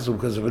 We'd cancelled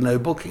because there were no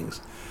bookings.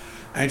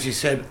 And she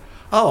said,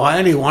 "Oh, I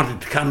only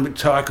wanted to come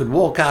so I could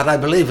walk out. I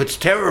believe it's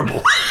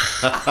terrible."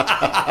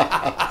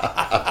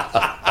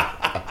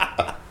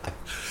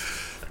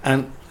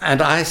 And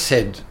I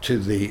said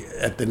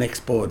at the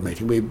next board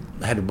meeting, we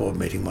had a board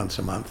meeting once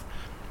a month,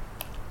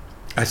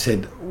 I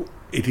said,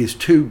 it is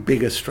too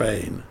big a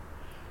strain,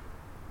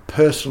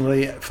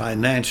 personally,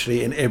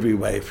 financially, in every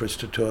way, for us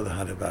to tour the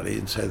Hunter Valley.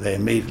 And so they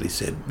immediately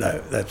said,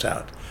 no, that's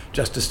out.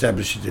 Just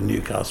establish it in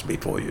Newcastle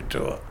before you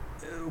tour.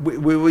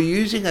 We were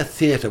using a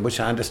theatre, which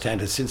I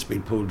understand has since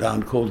been pulled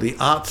down, called the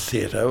Arts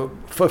Theatre,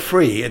 for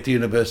free at the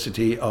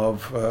University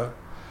of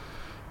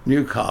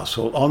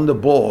Newcastle. On the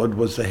board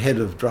was the head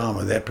of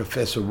drama there,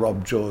 Professor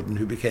Rob Jordan,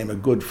 who became a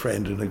good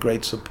friend and a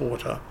great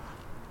supporter.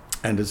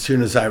 And as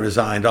soon as I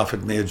resigned,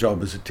 offered me a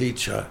job as a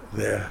teacher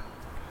there,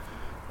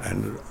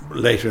 and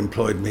later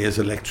employed me as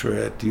a lecturer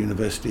at the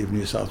University of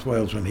New South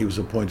Wales when he was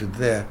appointed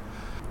there.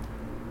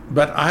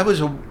 But I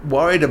was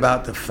worried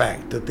about the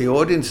fact that the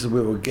audiences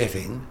we were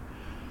getting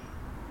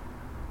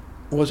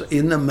was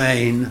in the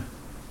main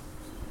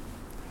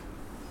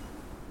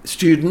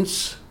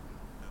students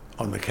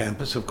on the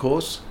campus, of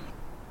course,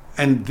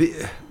 and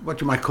what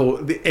you might call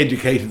the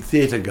educated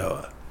theatre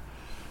goer.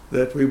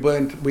 That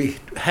we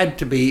had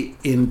to be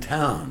in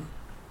town.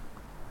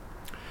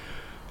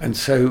 And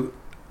so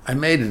I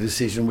made a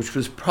decision which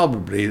was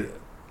probably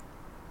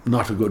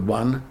not a good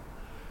one,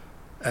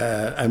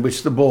 and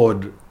which the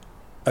board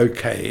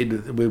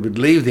okayed. We would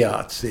leave the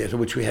Arts Theatre,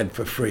 which we had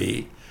for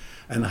free,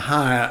 and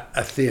hire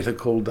a theatre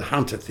called the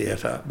Hunter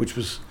Theatre, which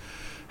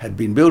had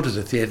been built as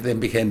a theatre, then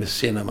became a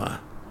cinema.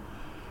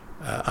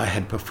 I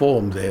had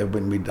performed there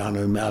when we'd done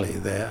O'Malley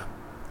there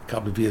a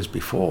couple of years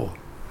before.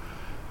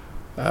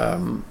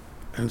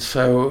 And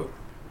so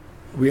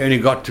we only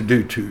got to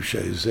do 2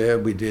 shows there.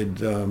 We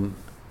did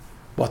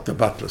What the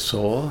Butler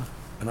Saw,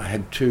 and I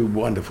had 2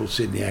 wonderful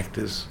Sydney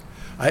actors.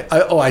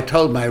 I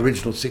told my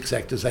original 6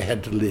 actors they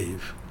had to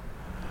leave.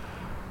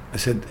 I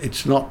said,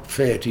 it's not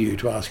fair to you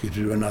to ask you to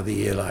do another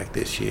year like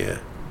this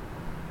year.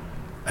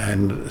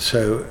 And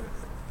so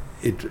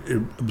it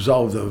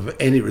absolved of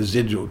any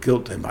residual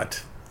guilt they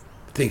might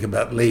think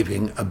about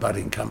leaving a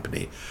budding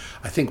company.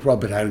 I think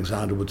Robert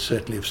Alexander would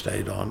certainly have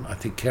stayed on. I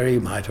think Kerry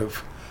might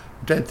have.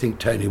 I don't think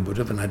Tony would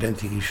have, and I don't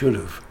think he should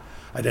have.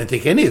 I don't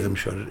think any of them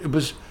should have. It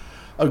was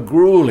a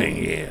grueling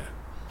year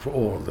for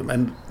all of them,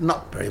 and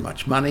not very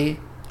much money.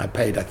 I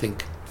paid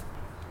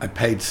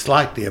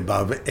slightly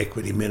above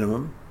equity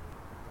minimum.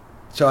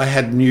 So I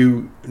had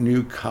new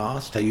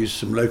cast. I used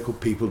some local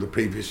people the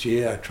previous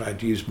year. I tried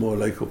to use more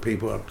local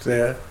people up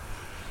there.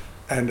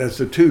 And as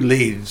the 2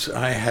 leads,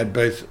 I had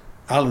both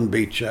Alan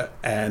Beecher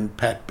and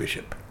Pat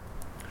Bishop.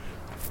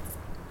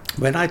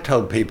 When I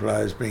told people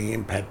I was bringing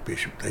in Pat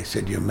Bishop, they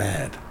said, you're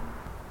mad.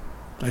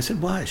 I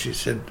said, why? She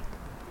said,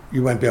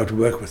 you won't be able to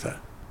work with her.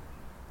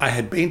 I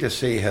had been to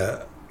see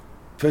her,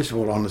 first of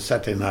all, on a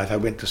Saturday night.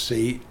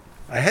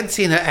 I had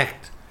seen her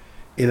act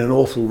in An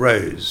Awful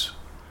Rose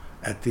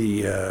at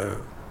the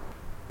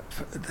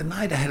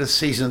night I had a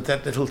season at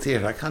that little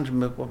theatre. I can't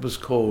remember what it was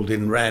called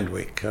in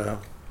Randwick.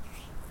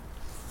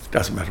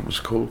 Doesn't matter what it was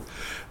called.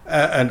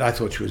 And I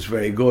thought she was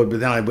very good,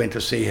 but then I went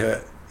to see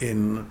her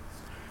in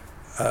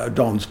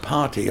Don's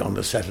Party on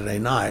the Saturday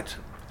night,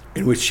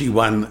 in which she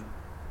won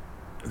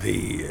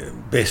the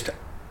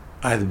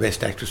either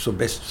Best Actress or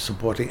Best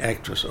Supporting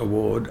Actress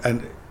award.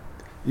 And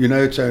you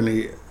know, it's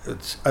only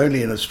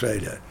in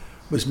Australia,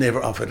 was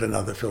never offered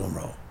another film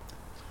role.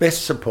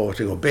 Best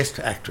Supporting or Best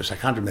Actress, I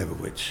can't remember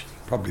which,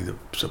 probably the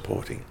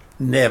Supporting,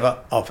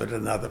 never offered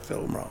another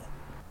film role.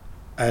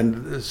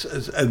 And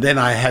then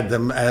I had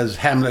them as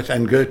Hamlet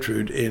and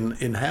Gertrude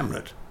in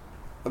Hamlet.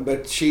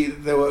 But she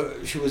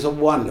was a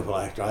wonderful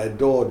actor. I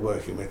adored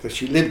working with her.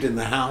 She lived in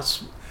the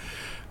house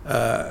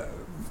that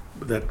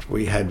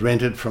we had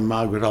rented from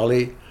Margaret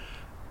Olley.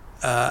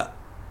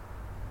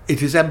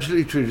 It is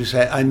absolutely true to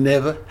say I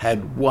never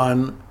had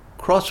one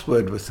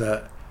crossword with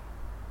her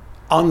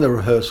on the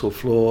rehearsal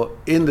floor,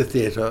 in the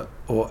theatre,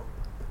 or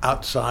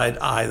outside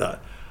either.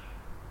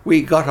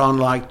 We got on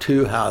like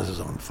 2 houses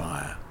on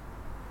fire.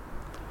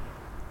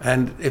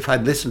 And if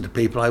I'd listened to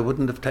people, I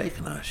wouldn't have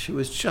taken her. She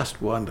was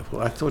just wonderful.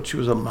 I thought she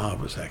was a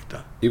marvellous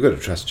actor. You've got to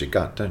trust your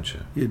gut, don't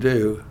you? You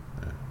do.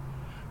 Yeah.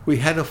 We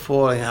had a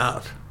falling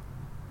out,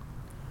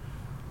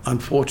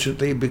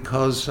 unfortunately,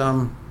 because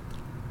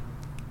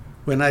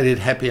when I did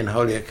Happy and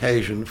Holy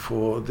Occasion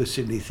for the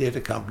Sydney Theatre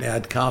Company,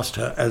 I'd cast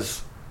her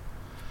as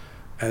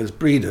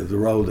Breda, the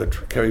role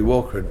that Kerry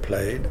Walker had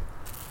played.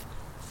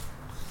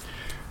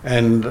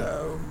 And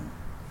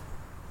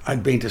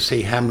I'd been to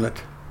see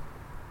Hamlet.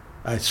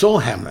 I saw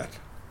Hamlet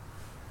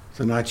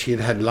the night she had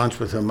had lunch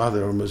with her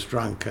mother and was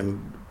drunk,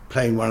 and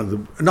playing one of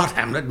the, not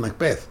Hamlet,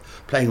 Macbeth,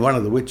 playing one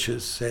of the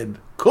witches, said,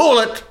 "Call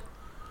it!"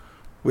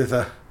 with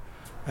her.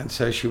 And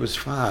so she was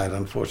fired,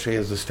 unfortunately,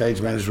 as the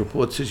stage manager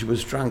reports, she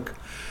was drunk.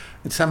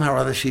 And somehow or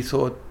other she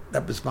thought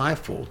that was my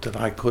fault, that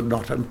I could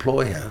not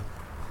employ her.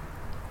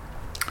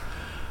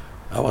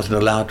 I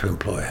wasn't allowed to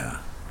employ her,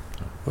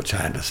 which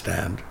I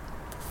understand.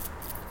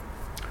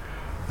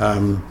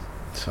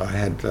 So I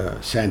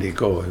had Sandy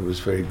Gore, who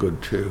was very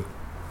good too.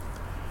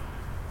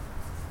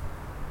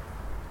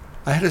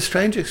 I had a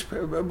strange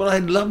experience. Well, I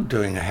loved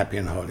doing a Happy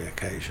and Holy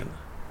Occasion.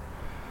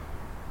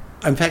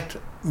 In fact,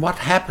 what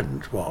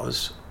happened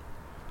was,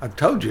 I've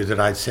told you that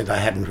I'd said I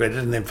hadn't read it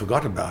and then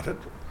forgot about it.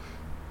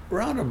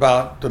 Around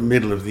about the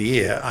middle of the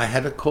year, I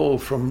had a call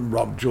from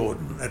Rob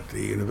Jordan at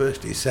the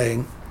university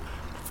saying,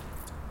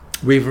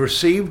 "We've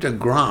received a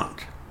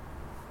grant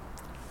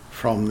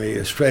from the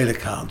Australia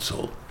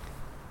Council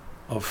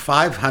of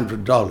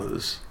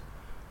 $500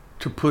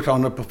 to put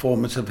on a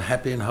performance of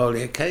Happy and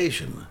Holy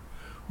Occasion.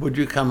 Would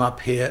you come up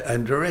here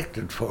and direct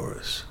it for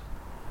us?"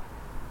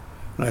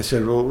 And I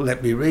said, well,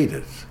 let me read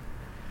it.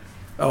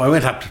 Oh, I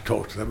went up to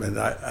talk to them, and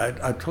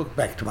I talked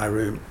back to my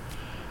room.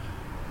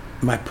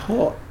 My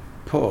poor,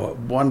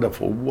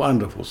 wonderful,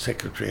 wonderful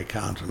secretary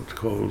accountant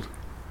called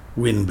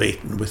Win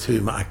Beaton, with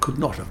whom I could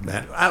not have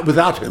managed,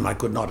 without whom I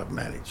could not have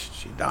managed.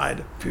 She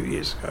died a few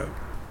years ago.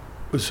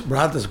 Was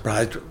rather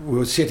surprised. We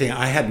were sitting,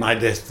 I had my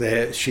desk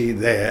there, she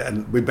there,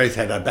 and we both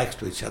had our backs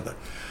to each other.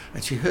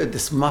 And she heard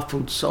this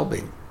muffled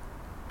sobbing.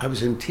 I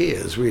was in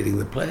tears reading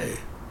the play.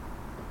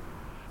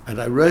 And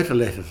I wrote a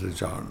letter to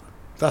John,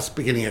 thus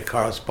beginning a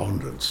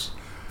correspondence,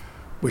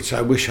 which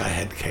I wish I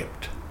had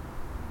kept.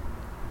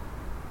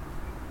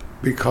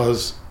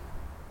 Because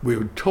we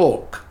would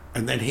talk,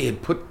 and then he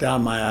had put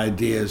down my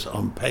ideas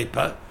on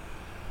paper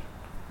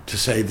to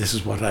say, this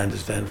is what I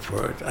understand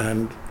for it.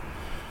 And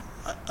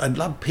I'd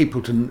love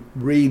people to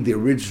read the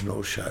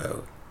original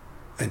show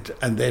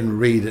and then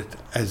read it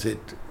as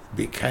it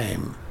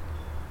became.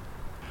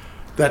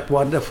 That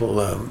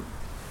wonderful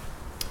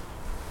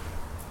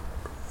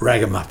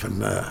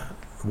ragamuffin,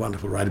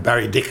 wonderful writer,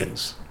 Barry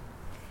Dickens.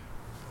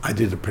 I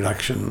did a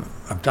production,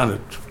 I've done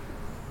it,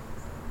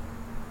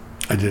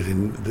 I did it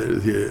in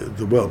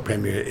the world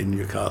premiere in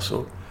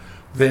Newcastle,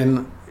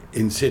 then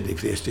in Sydney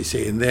for the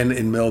STC, and then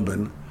in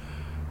Melbourne,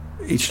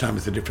 each time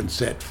with a different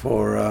set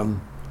for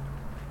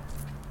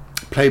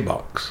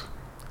Playbox.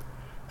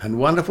 And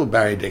wonderful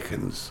Barry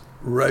Dickens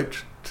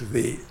wrote to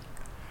the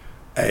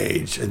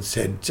Age and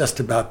said, just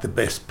about the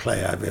best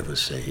play I've ever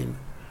seen,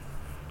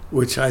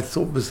 which I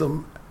thought was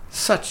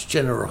such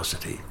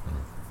generosity.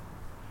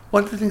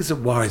 One of the things that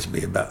worries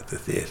me about the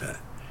theatre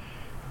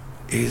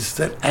is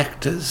that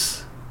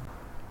actors,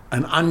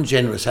 an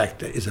ungenerous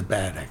actor is a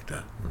bad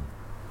actor.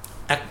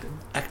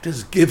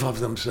 Actors give of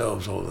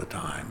themselves all the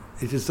time.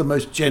 It is the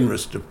most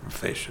generous of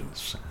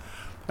professions.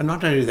 And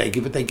not only do they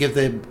give it, they give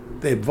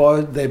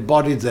their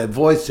bodies, their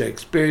voice, their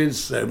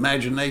experience, their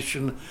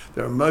imagination,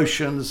 their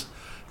emotions.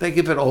 They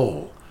give it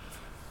all.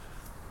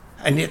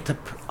 And yet,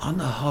 on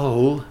the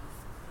whole,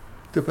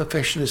 the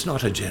profession is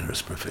not a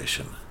generous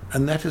profession.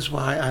 And that is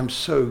why I'm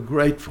so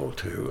grateful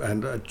to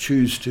and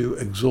choose to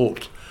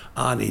exalt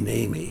Arnie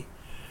Nemi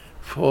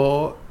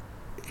for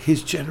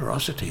his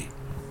generosity.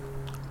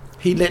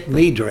 He let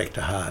me direct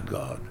A Hard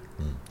God.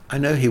 I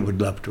know he would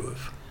love to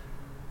have.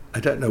 I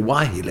don't know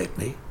why he let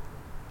me,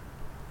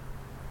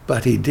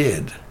 but he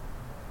did.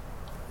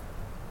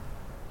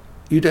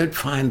 You don't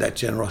find that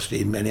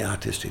generosity in many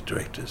artistic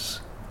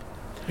directors.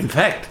 In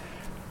fact,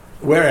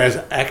 whereas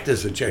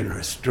actors are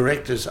generous,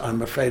 directors,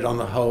 I'm afraid, on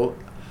the whole,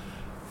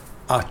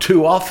 are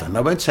too often,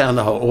 I won't say on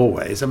the whole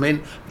always, I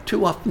mean,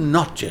 too often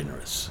not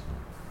generous.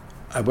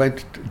 I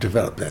won't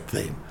develop that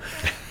theme.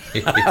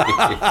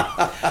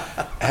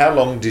 How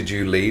long did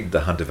you lead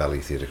the Hunter Valley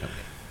Theatre Company?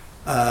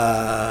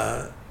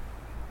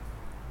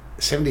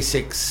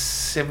 76,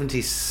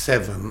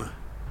 77.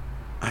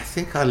 I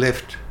think I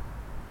left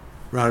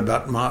around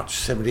about March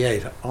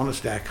 78.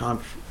 Honestly, I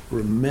can't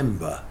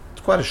remember.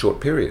 It's quite a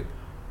short period.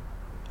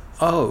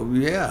 Oh,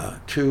 yeah.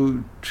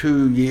 2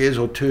 years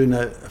or 2 and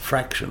a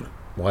fraction.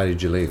 Why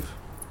did you leave?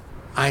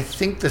 I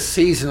think the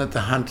season at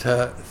the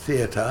Hunter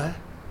Theatre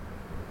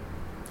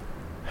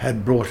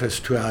had brought us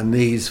to our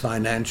knees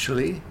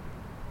financially.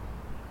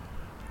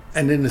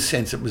 And in a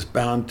sense it was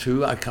bound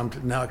to. I come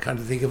to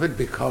think of it,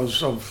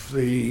 because of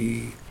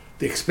the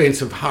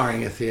expense of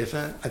hiring a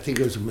theatre. I think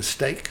it was a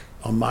mistake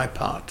on my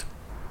part.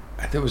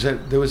 There was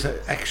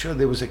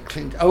a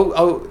clink.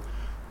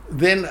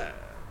 Then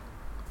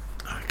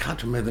I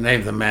can't remember the name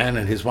of the man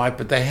and his wife,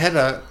 but they had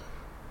a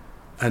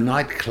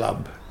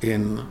nightclub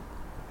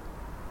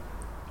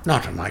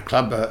not a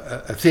nightclub,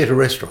 a theatre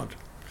restaurant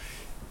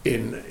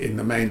in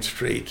the main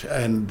street,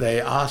 and they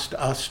asked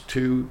us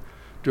to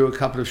do a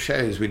couple of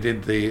shows. We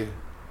did the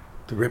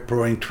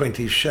rip-roaring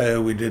 20s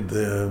show, we did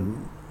the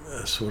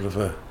sort of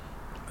a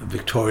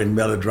Victorian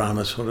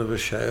melodrama sort of a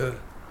show.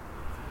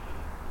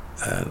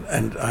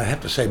 And I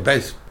have to say,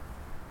 both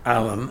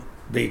Alan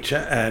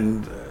Beecher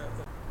and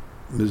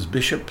Ms.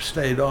 Bishop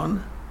stayed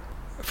on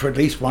for at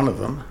least one of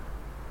them.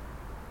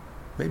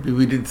 Maybe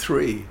we did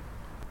 3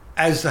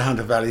 as the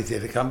Hunter Valley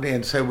Theatre Company,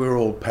 and so we were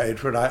all paid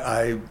for it.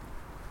 I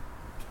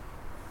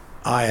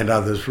and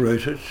others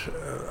wrote it.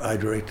 I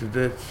directed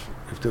it.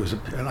 If there was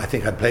and I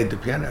think I played the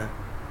piano,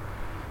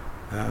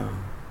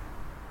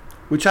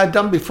 which I'd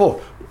done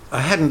before.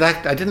 I didn't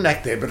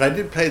act there, but I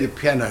did play the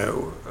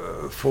piano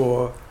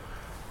for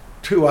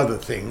 2 other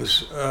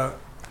things.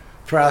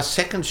 For our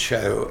second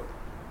show,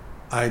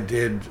 I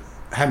did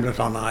Hamlet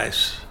on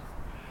Ice,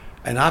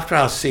 and after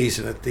our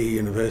season at the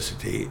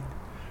university,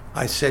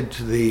 I said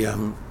to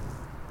the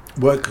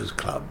Workers'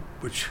 Club,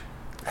 which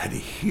had a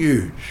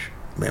huge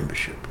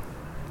membership,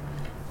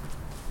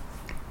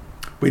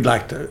 we'd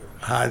like to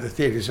hire the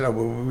theatre. He said, oh,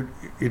 well,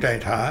 you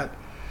don't hire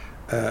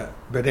it,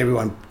 but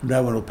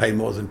no one will pay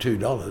more than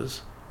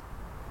 $2.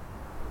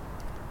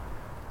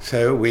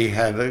 So we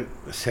had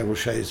several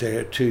shows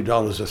there at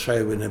 $2 a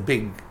show in a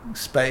big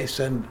space,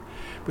 and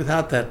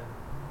without that,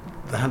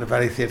 the Hunter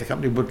Valley Theatre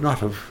Company would not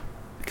have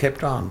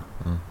kept on.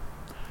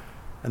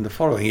 And the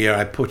following year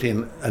I put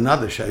in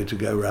another show to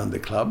go around the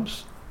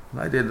clubs,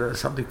 I did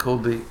something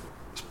called the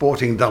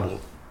Sporting Double.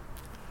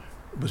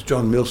 It was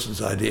John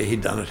Milson's idea.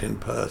 He'd done it in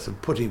Perth,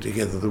 of putting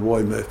together the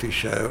Roy Murphy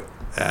show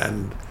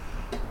and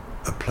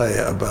a play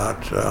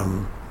about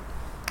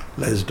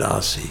Les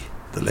Darcy,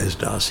 the Les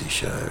Darcy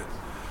show.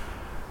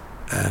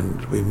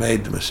 And we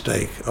made the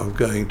mistake of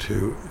going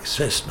to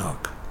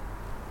Cessnock,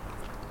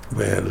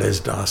 where Les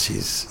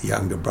Darcy's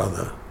younger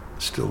brother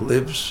still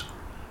lives,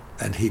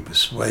 and he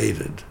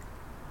persuaded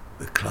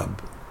the club.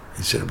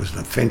 He said it was an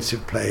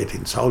offensive play, it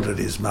insulted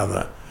his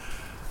mother,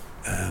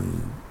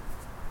 and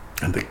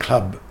the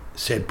club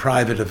said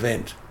private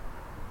event.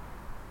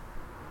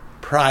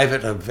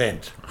 Private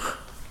event.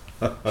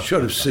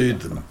 Should have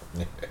sued them.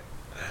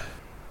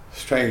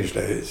 Strange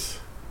days.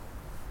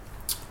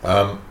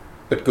 But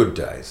good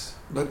days.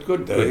 But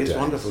good days,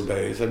 wonderful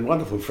days, and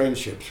wonderful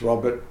friendships.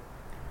 Robert,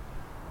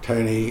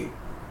 Tony,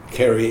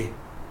 Kerry.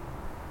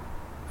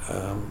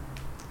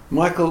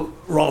 Michael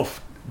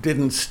Rolfe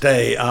didn't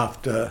stay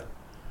after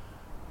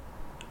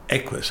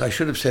Equus. I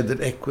should have said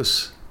that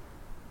Equus,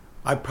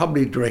 I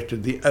probably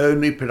directed the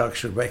only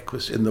production of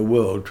Equus in the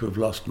world to have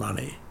lost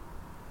money.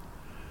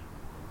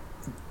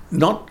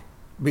 Not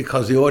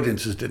because the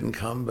audiences didn't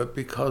come, but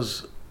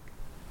because,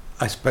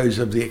 I suppose,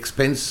 of the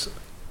expense.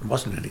 It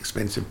wasn't an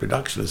expensive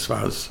production as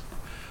far as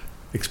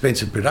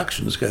expensive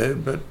productions go,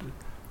 but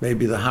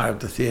maybe the hire of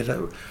the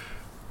theatre.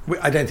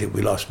 I don't think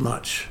we lost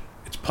much.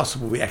 It's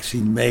possible we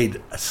actually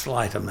made a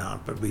slight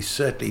amount, but we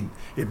certainly,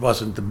 it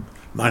wasn't the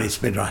money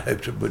spent I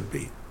hoped it would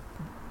be.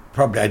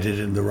 Probably I did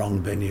it in the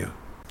wrong venue.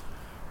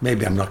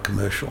 Maybe I'm not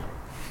commercial.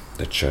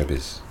 That's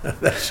showbiz.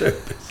 That's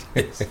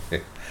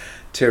showbiz.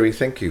 Terry,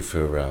 thank you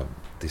for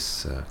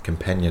this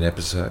companion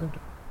episode.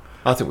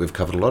 I think we've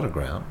covered a lot of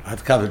ground.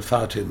 I've covered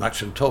far too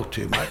much and talked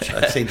too much.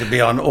 I seem to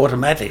be on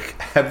automatic.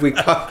 Have we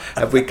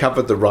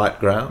covered the right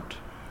ground?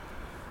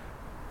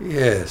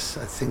 Yes,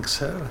 I think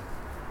so.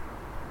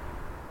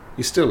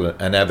 You're still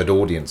an avid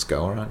audience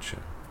goer, aren't you?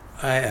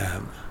 I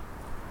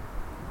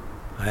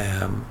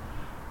am.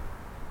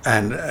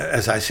 And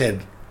as I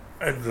said,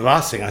 the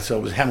last thing I saw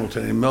was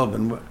Hamilton in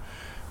Melbourne,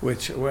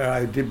 where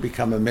I did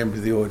become a member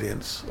of the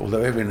audience,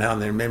 although every now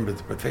and then a member of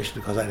the profession,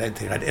 because I don't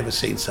think I'd ever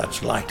seen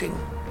such lighting.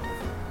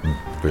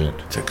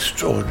 Brilliant. It's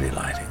extraordinary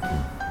lighting.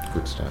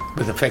 Good stuff.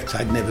 With effects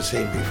I'd never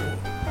seen before.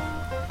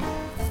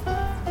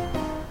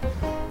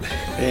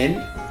 End?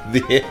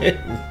 The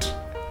end.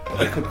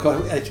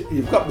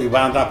 You've got me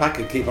wound up. I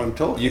could keep on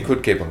talking. You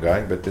could keep on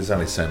going, but there's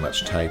only so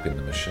much tape in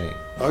the machine.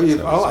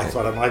 I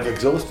thought I might have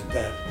exhausted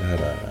that. No.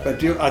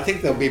 But I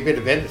think there'll be a bit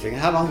of editing.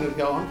 How long did it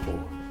go on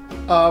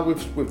for?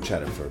 We've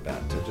chatted for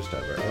about just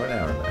over an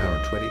hour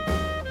and 20.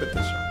 But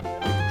that's right. We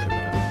can trim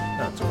it up.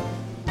 No, it's all right.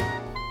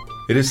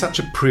 It is such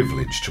a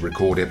privilege to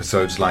record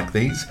episodes like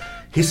these.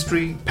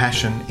 History,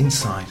 passion,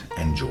 insight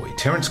and joy.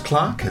 Terence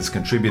Clark has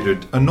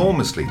contributed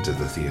enormously to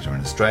the theatre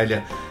in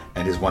Australia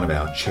and is one of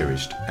our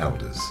cherished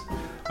elders.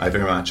 I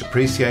very much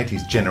appreciate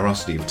his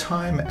generosity of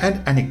time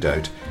and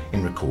anecdote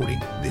in recording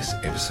this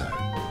episode.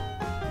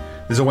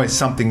 There's always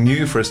something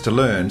new for us to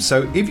learn,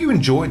 so if you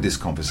enjoyed this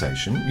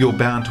conversation, you're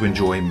bound to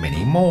enjoy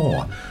many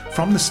more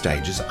from the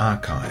Stages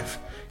archive.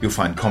 You'll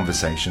find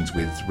conversations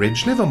with Reg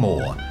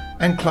Livermore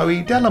and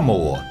Chloe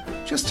Delamore,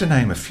 just to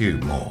name a few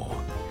more.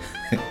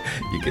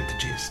 You get the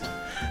gist.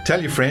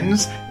 Tell your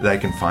friends they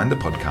can find the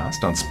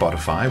podcast on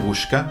Spotify,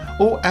 Whooshkaa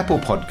or Apple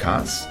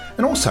Podcasts,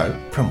 and also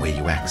from where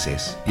you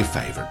access your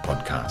favourite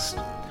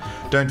podcast.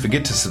 Don't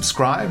forget to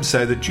subscribe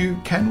so that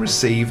you can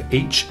receive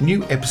each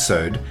new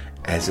episode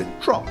as it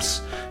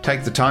drops.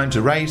 Take the time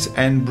to rate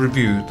and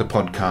review the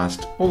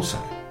podcast also,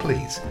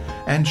 please,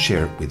 and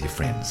share it with your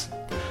friends.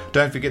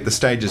 Don't forget the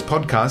Stages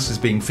podcast is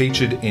being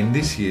featured in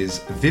this year's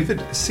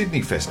Vivid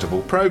Sydney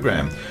Festival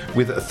program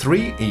with a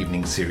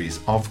 3-evening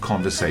series of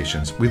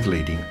conversations with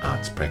leading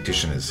arts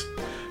practitioners.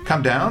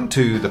 Come down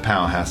to the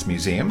Powerhouse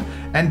Museum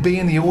and be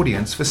in the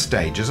audience for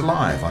Stages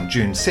Live on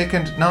June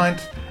 2nd,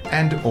 9th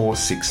and or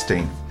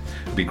 16th.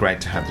 It'd be great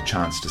to have the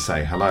chance to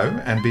say hello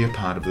and be a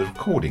part of the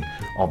recording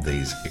of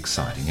these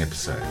exciting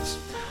episodes.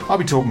 I'll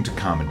be talking to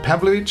Carmen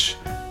Pavlovich,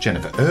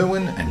 Jennifer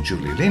Irwin and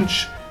Julie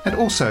Lynch, and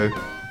also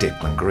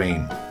Declan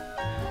Green.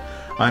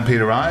 I'm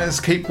Peter Ayres.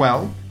 Keep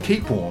well,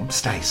 keep warm,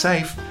 stay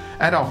safe,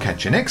 and I'll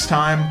catch you next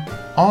time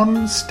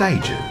on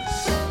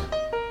Stages.